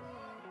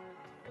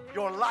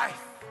 Your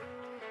life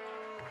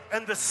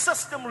And the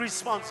system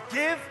responds,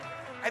 give,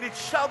 and it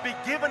shall be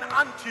given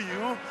unto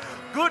you.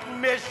 Good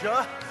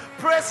measure,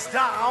 pressed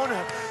down,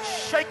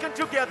 shaken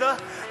together,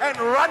 and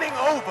running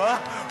over,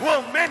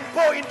 will men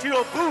pour into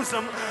your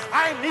bosom.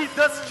 I need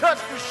this church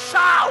to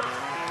shout,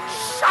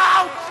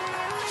 shout,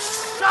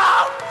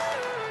 shout.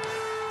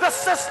 The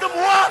system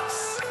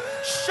works.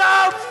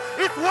 Shout,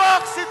 it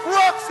works, it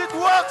works, it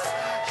works.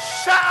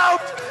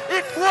 Shout,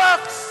 it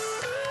works.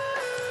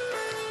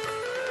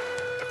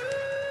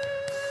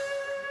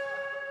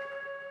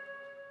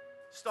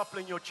 Stop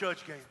playing your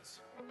church games.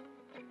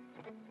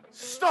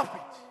 Stop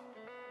it.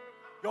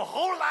 Your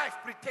whole life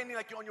pretending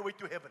like you're on your way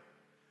to heaven.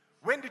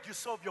 When did you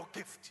solve your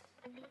gift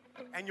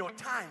and your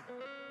time,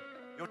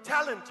 your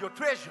talent, your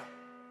treasure?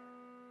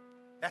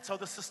 That's how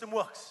the system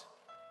works.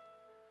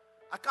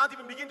 I can't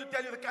even begin to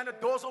tell you the kind of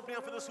doors opening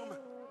up for this woman.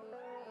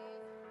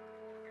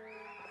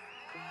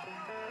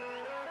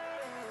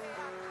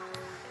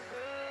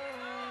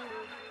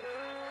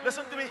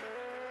 Listen to me.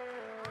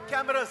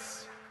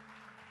 Cameras.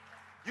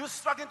 You're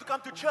struggling to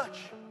come to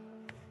church.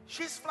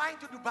 She's flying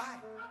to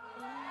Dubai.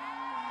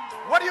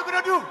 What are you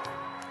going to do?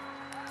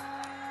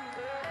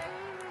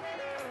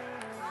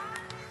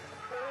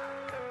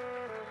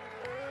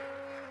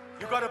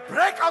 You got to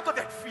break out of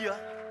that fear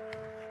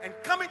and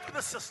come into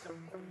the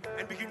system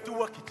and begin to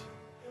work it.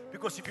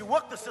 Because if you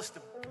work the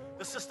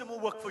system will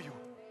work for you.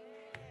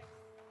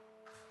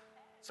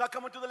 So I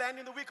come into the land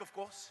in the week, of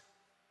course.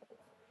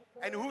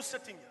 And who's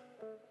sitting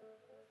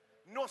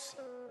here? Nosi.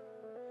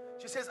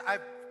 She says,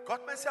 I've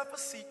got myself a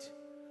seat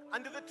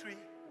under the tree.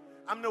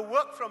 I'm going to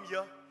work from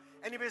here.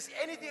 And if there's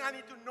anything I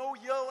need to know,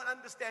 hear, and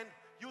understand,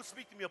 you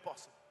speak to me,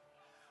 Apostle.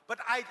 But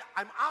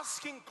I'm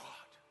asking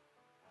God,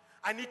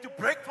 I need to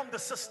break from the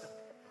system.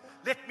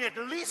 Let me at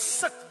least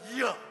sit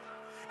here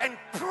and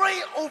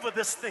pray over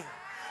this thing.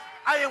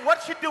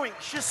 What's she doing?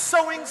 She's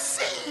sowing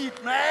seed,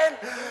 man.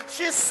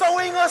 She's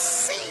sowing a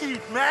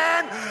seed,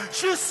 man.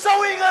 She's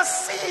sowing a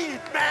seed,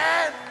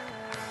 man.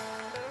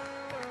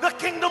 The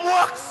kingdom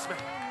works, man.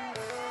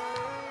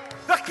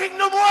 The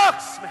kingdom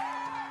works, man.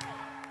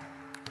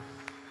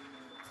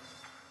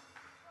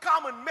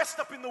 Come and messed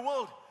up in the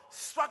world,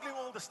 struggling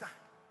all this time.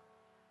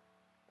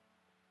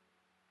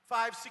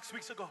 5-6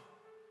 weeks ago,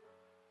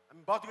 I'm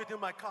about to get in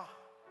my car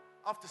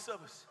after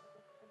service.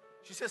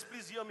 She says,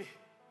 please hear me.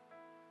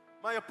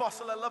 My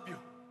apostle, I love you.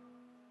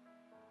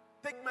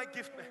 Take my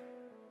gift, man.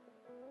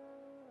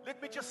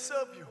 Let me just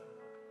serve you.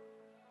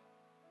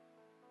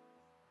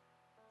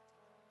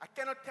 I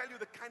cannot tell you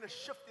the kind of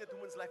shift in that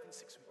woman's life in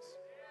 6 weeks.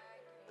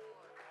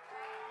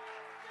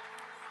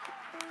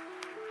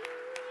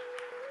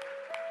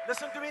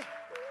 Listen to me.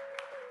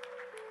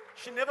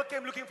 She never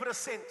came looking for a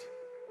cent.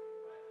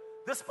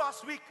 This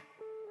past week,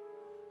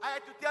 I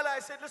had to tell her, I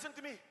said, listen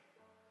to me.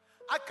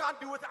 I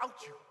can't do without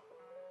you.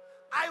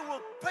 I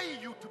will pay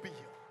you to be here.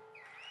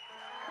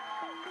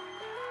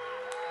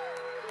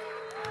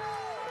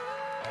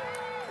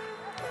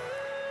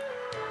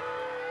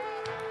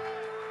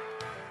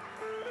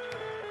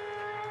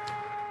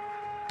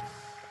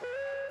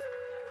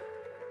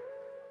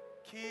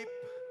 Keep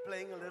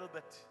playing a little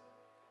bit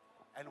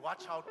and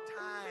watch how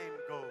time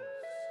goes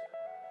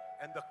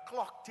and the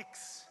clock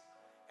ticks,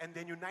 and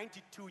then you're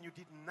 92 and you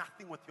did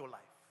nothing with your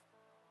life.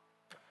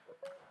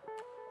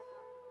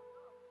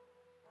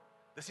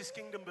 This is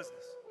kingdom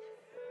business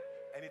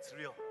and it's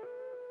real.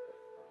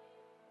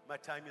 My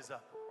time is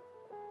up.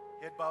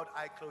 Head bowed,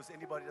 eye closed.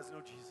 Anybody doesn't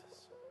know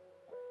Jesus,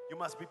 you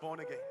must be born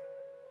again.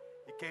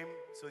 He came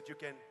so that you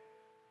can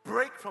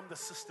break from the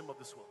system of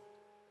this world,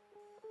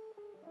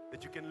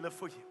 that you can live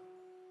for Him.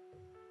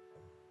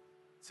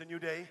 It's a new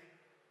day.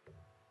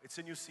 It's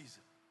a new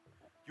season.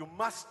 You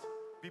must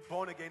be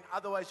born again.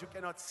 Otherwise, you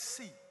cannot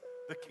see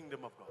the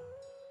kingdom of God.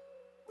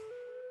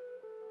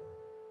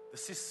 The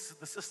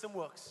system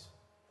works.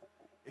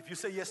 If you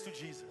say yes to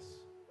Jesus,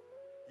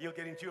 He'll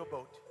get into your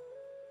boat.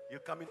 He'll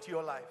come into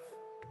your life.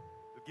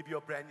 He'll give you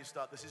a brand new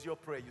start. This is your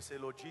prayer. You say,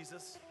 Lord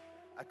Jesus,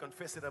 I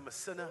confess that I'm a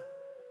sinner.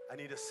 I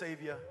need a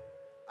Savior.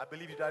 I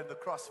believe You died on the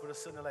cross for a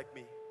sinner like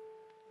me.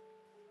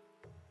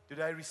 Did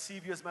I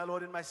receive You as my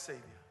Lord and my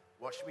Savior?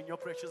 Wash me in Your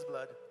precious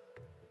blood.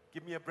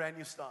 Give me a brand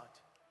new start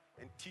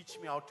and teach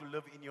me how to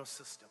live in Your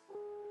system.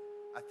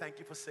 I thank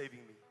You for saving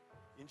me.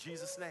 In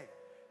Jesus' name.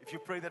 If you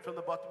pray that from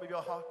the bottom of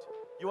your heart,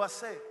 you are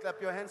saved.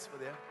 Clap your hands for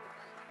them.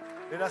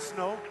 Let us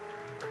know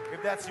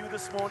if that's you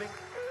this morning,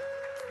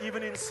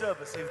 even in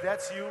service. If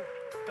that's you,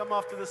 come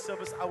after the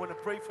service. I want to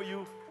pray for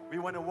you. We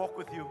want to walk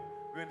with you.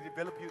 We want to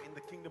develop you in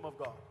the kingdom of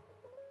God.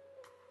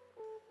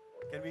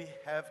 Can we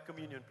have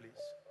communion, please?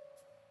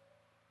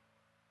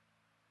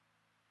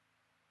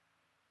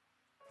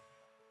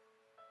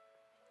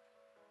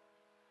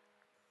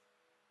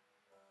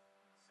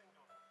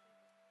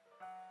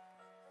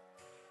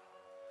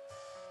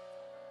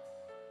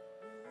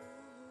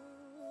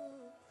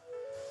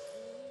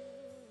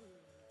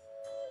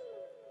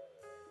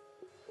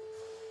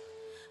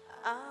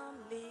 I'm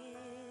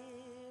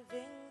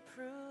living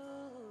proof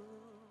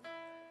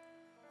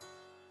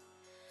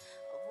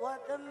of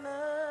what the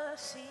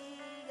mercy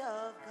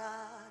of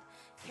God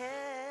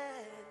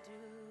can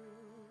do.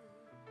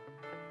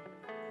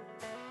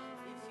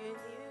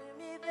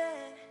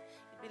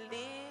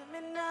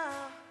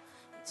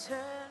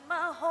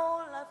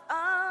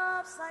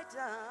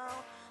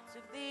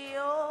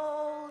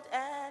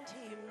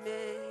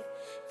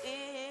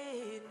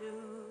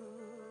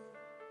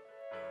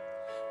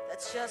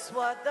 just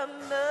what the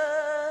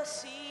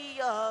mercy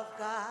of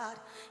God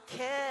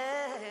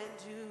can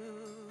do.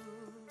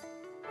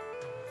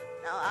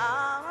 Now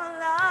I'm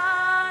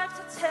alive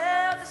to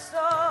tell the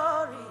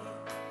story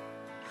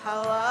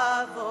how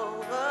I've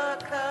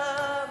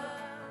overcome.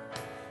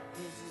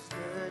 It's His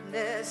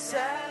goodness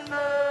and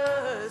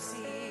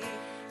mercy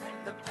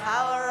and the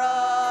power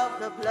of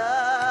the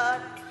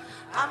blood.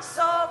 I'm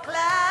so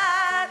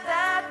glad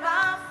that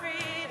my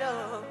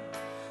freedom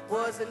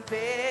wasn't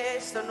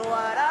based on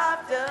what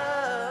I've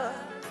done,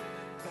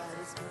 but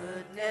His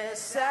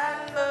goodness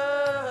and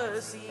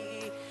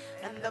mercy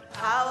and the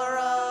power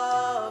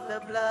of the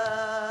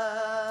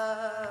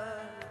blood.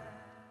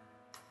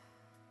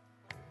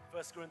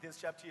 1 Corinthians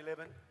chapter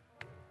 11,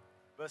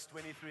 verse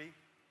 23.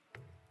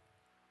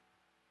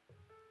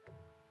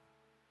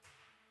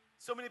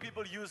 So many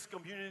people use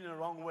communion in the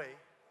wrong way,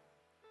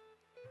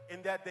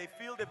 in that they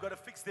feel they've got to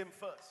fix them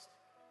first.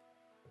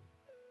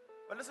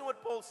 But listen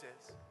what Paul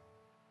says.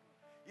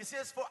 He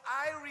says, for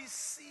I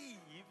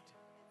received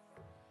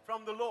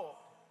from the Lord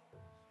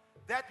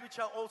that which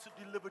I also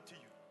delivered to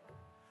you.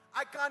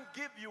 I can't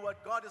give you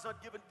what God has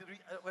not given,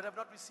 what I've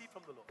not received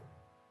from the Lord.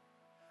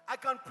 I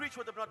can't preach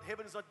what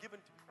heaven has not given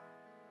to me.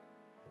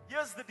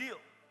 Here's the deal.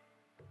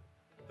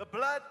 The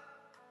blood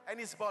and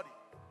His body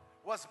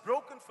was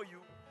broken for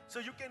you so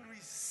you can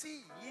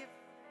receive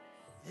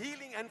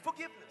healing and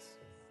forgiveness.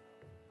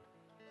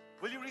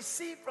 Will you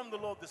receive from the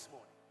Lord this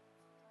morning?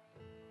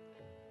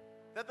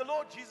 That the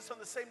Lord Jesus, on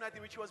the same night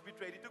in which He was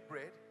betrayed, He took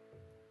bread.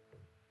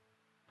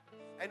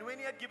 And when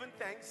He had given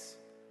thanks,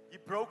 He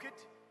broke it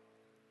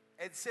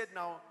and said,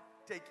 now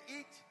take,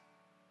 eat.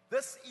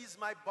 This is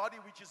my body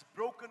which is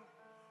broken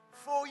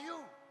for you.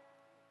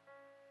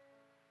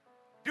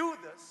 Do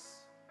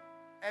this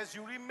as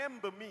you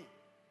remember me.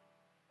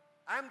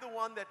 I'm the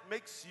one that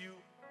makes you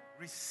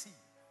receive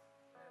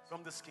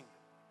from this kingdom.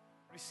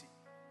 Receive.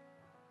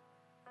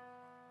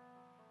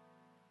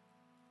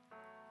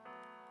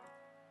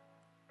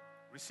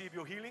 Receive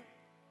your healing.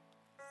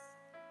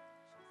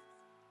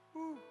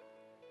 Woo.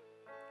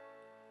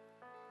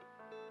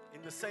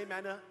 In the same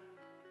manner,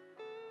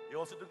 He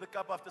also took the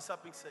cup after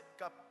supper,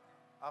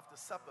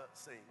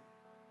 saying,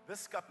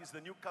 this cup is the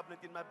new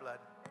covenant in my blood.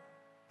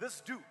 This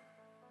do.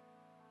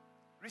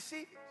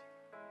 Receive it.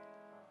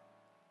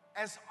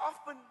 As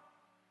often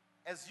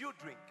as you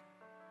drink,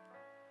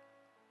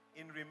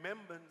 in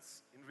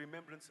remembrance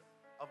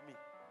of me.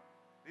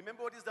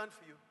 Remember what He's done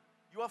for you.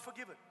 You are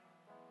forgiven.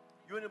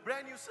 You're in a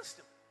brand new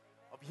system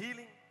of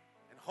healing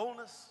and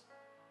wholeness,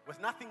 with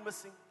nothing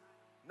missing,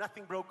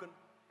 nothing broken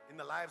in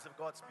the lives of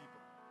God's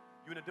people.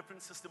 You're in a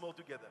different system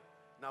altogether.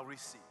 Now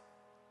receive.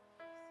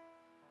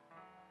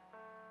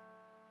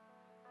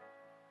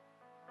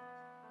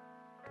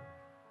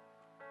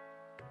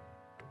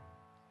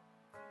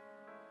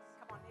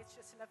 Come on, let's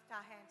just lift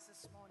our hands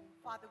this morning.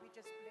 Father, we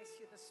just bless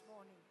you this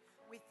morning.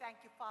 We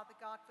thank you, Father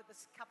God, for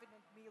this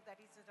covenant meal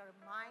that is a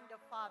reminder,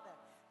 Father,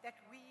 that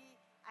we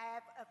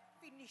have a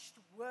finished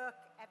work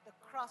at the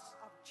cross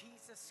of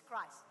Jesus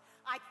Christ.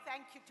 I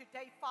thank you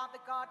today, Father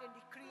God, and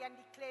decree and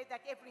declare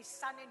that every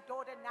son and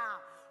daughter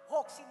now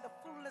walks in the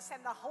fullness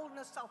and the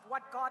wholeness of what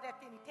God hath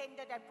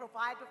intended and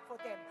provided for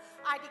them.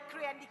 I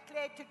decree and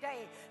declare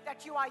today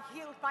that you are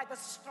healed by the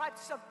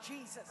stripes of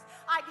Jesus.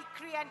 I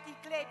decree and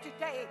declare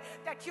today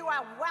that you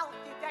are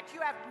wealthy, that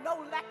you have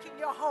no lack in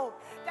your home,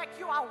 that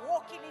you are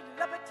walking in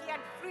liberty and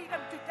freedom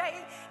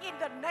today in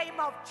the name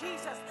of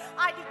Jesus.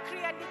 I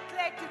decree and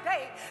declare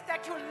today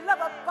that you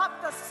live above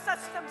the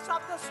systems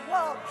of this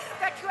world,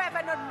 that you have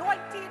an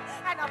anointing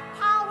and a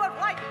power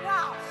right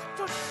now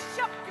to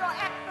shift your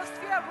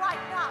atmosphere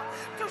right now,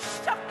 to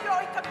shift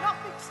your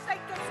economic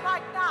status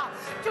right now,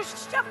 to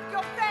shift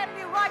your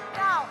family right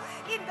now.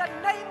 In the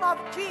name of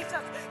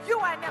Jesus, you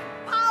are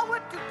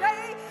empowered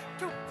today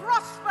to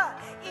prosper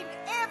in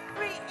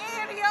every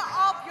area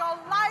of your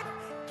life.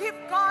 Give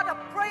God a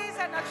praise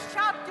and a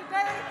shout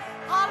today.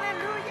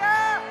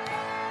 Hallelujah.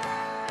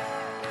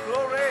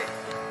 Glory.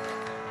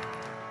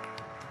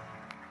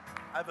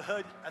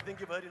 I think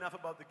you've heard enough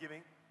about the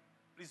giving.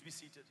 Please be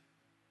seated.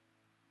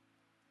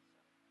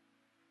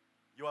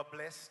 You are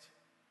blessed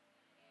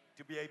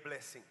to be a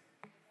blessing.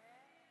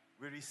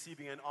 We're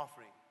receiving an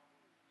offering.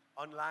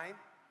 Online,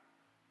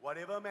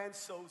 whatever a man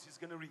sows, he's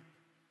going to reap.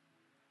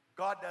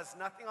 God does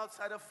nothing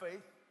outside of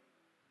faith,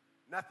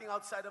 nothing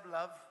outside of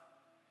love,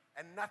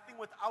 and nothing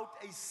without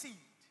a seed.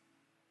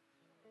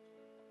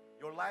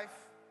 Your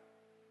life,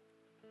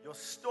 your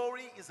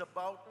story is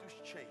about to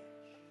change.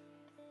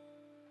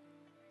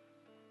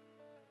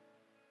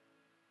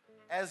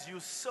 As you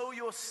sow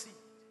your seed,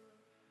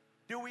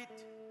 do it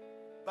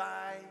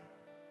by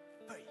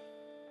faith.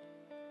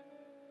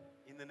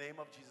 In the name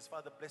of Jesus.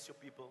 Father, bless your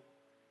people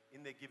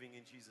in their giving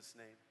in Jesus'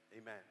 name.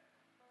 Amen.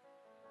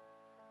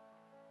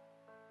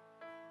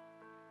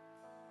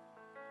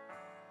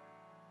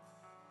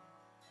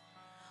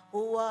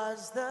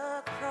 Was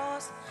the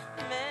cross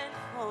meant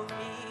for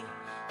me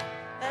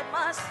that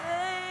my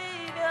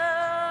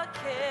Savior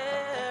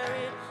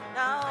carried?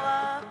 Now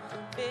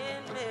I've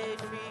been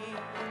made free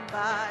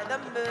by the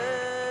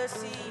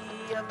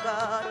mercy of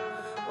God.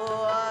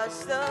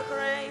 Was the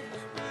grave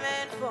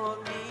meant for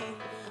me,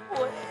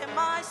 where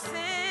my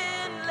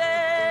sin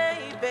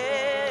lay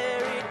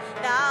buried?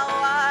 Now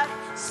I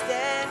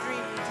stand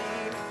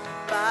redeemed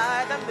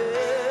by the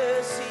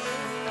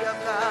mercy of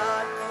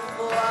God.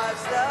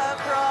 Was the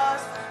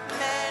cross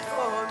meant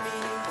for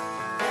me,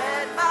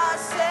 and my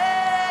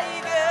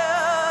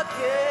Savior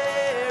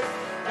carried?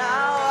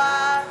 Now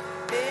I've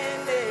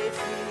been made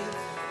free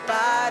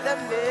by the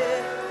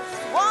mercy.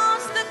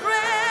 Was the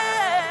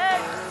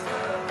grave,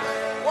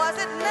 was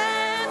it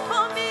meant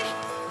for me,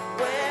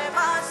 where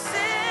my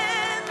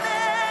sin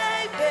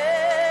lay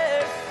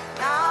bare?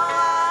 Now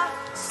I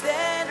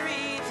stand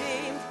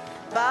redeemed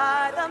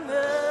by the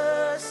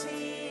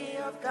mercy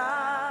of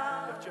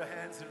God. Lift your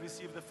hands and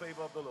receive the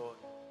favor of the Lord.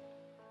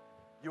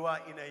 You are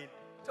in a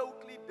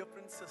totally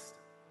different system.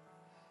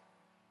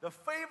 The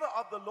favor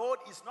of the Lord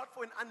is not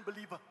for an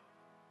unbeliever.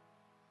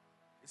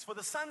 It's for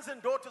the sons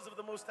and daughters of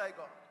the Most High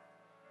God.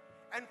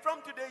 And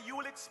from today, you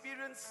will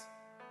experience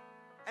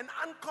an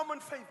uncommon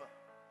favor.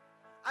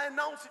 I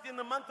announce it in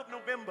the month of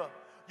November.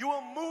 You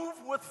will move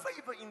with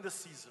favor in this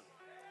season.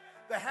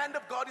 The hand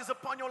of God is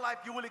upon your life.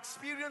 You will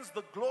experience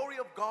the glory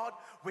of God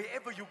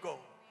wherever you go.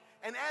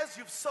 And as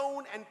you've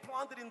sown and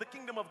planted in the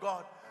kingdom of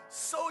God,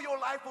 so your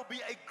life will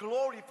be a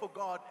glory for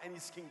God and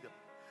His kingdom.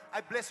 I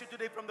bless you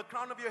today from the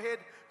crown of your head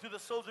to the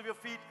soles of your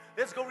feet.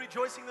 Let's go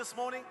rejoicing this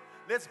morning.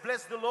 Let's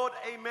bless the Lord.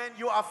 Amen.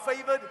 You are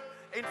favored.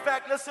 In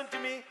fact, listen to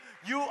me.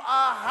 You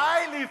are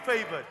highly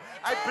favored.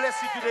 I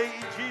bless you today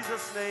in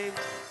Jesus' name.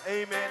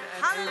 Amen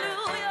and amen.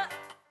 Hallelujah.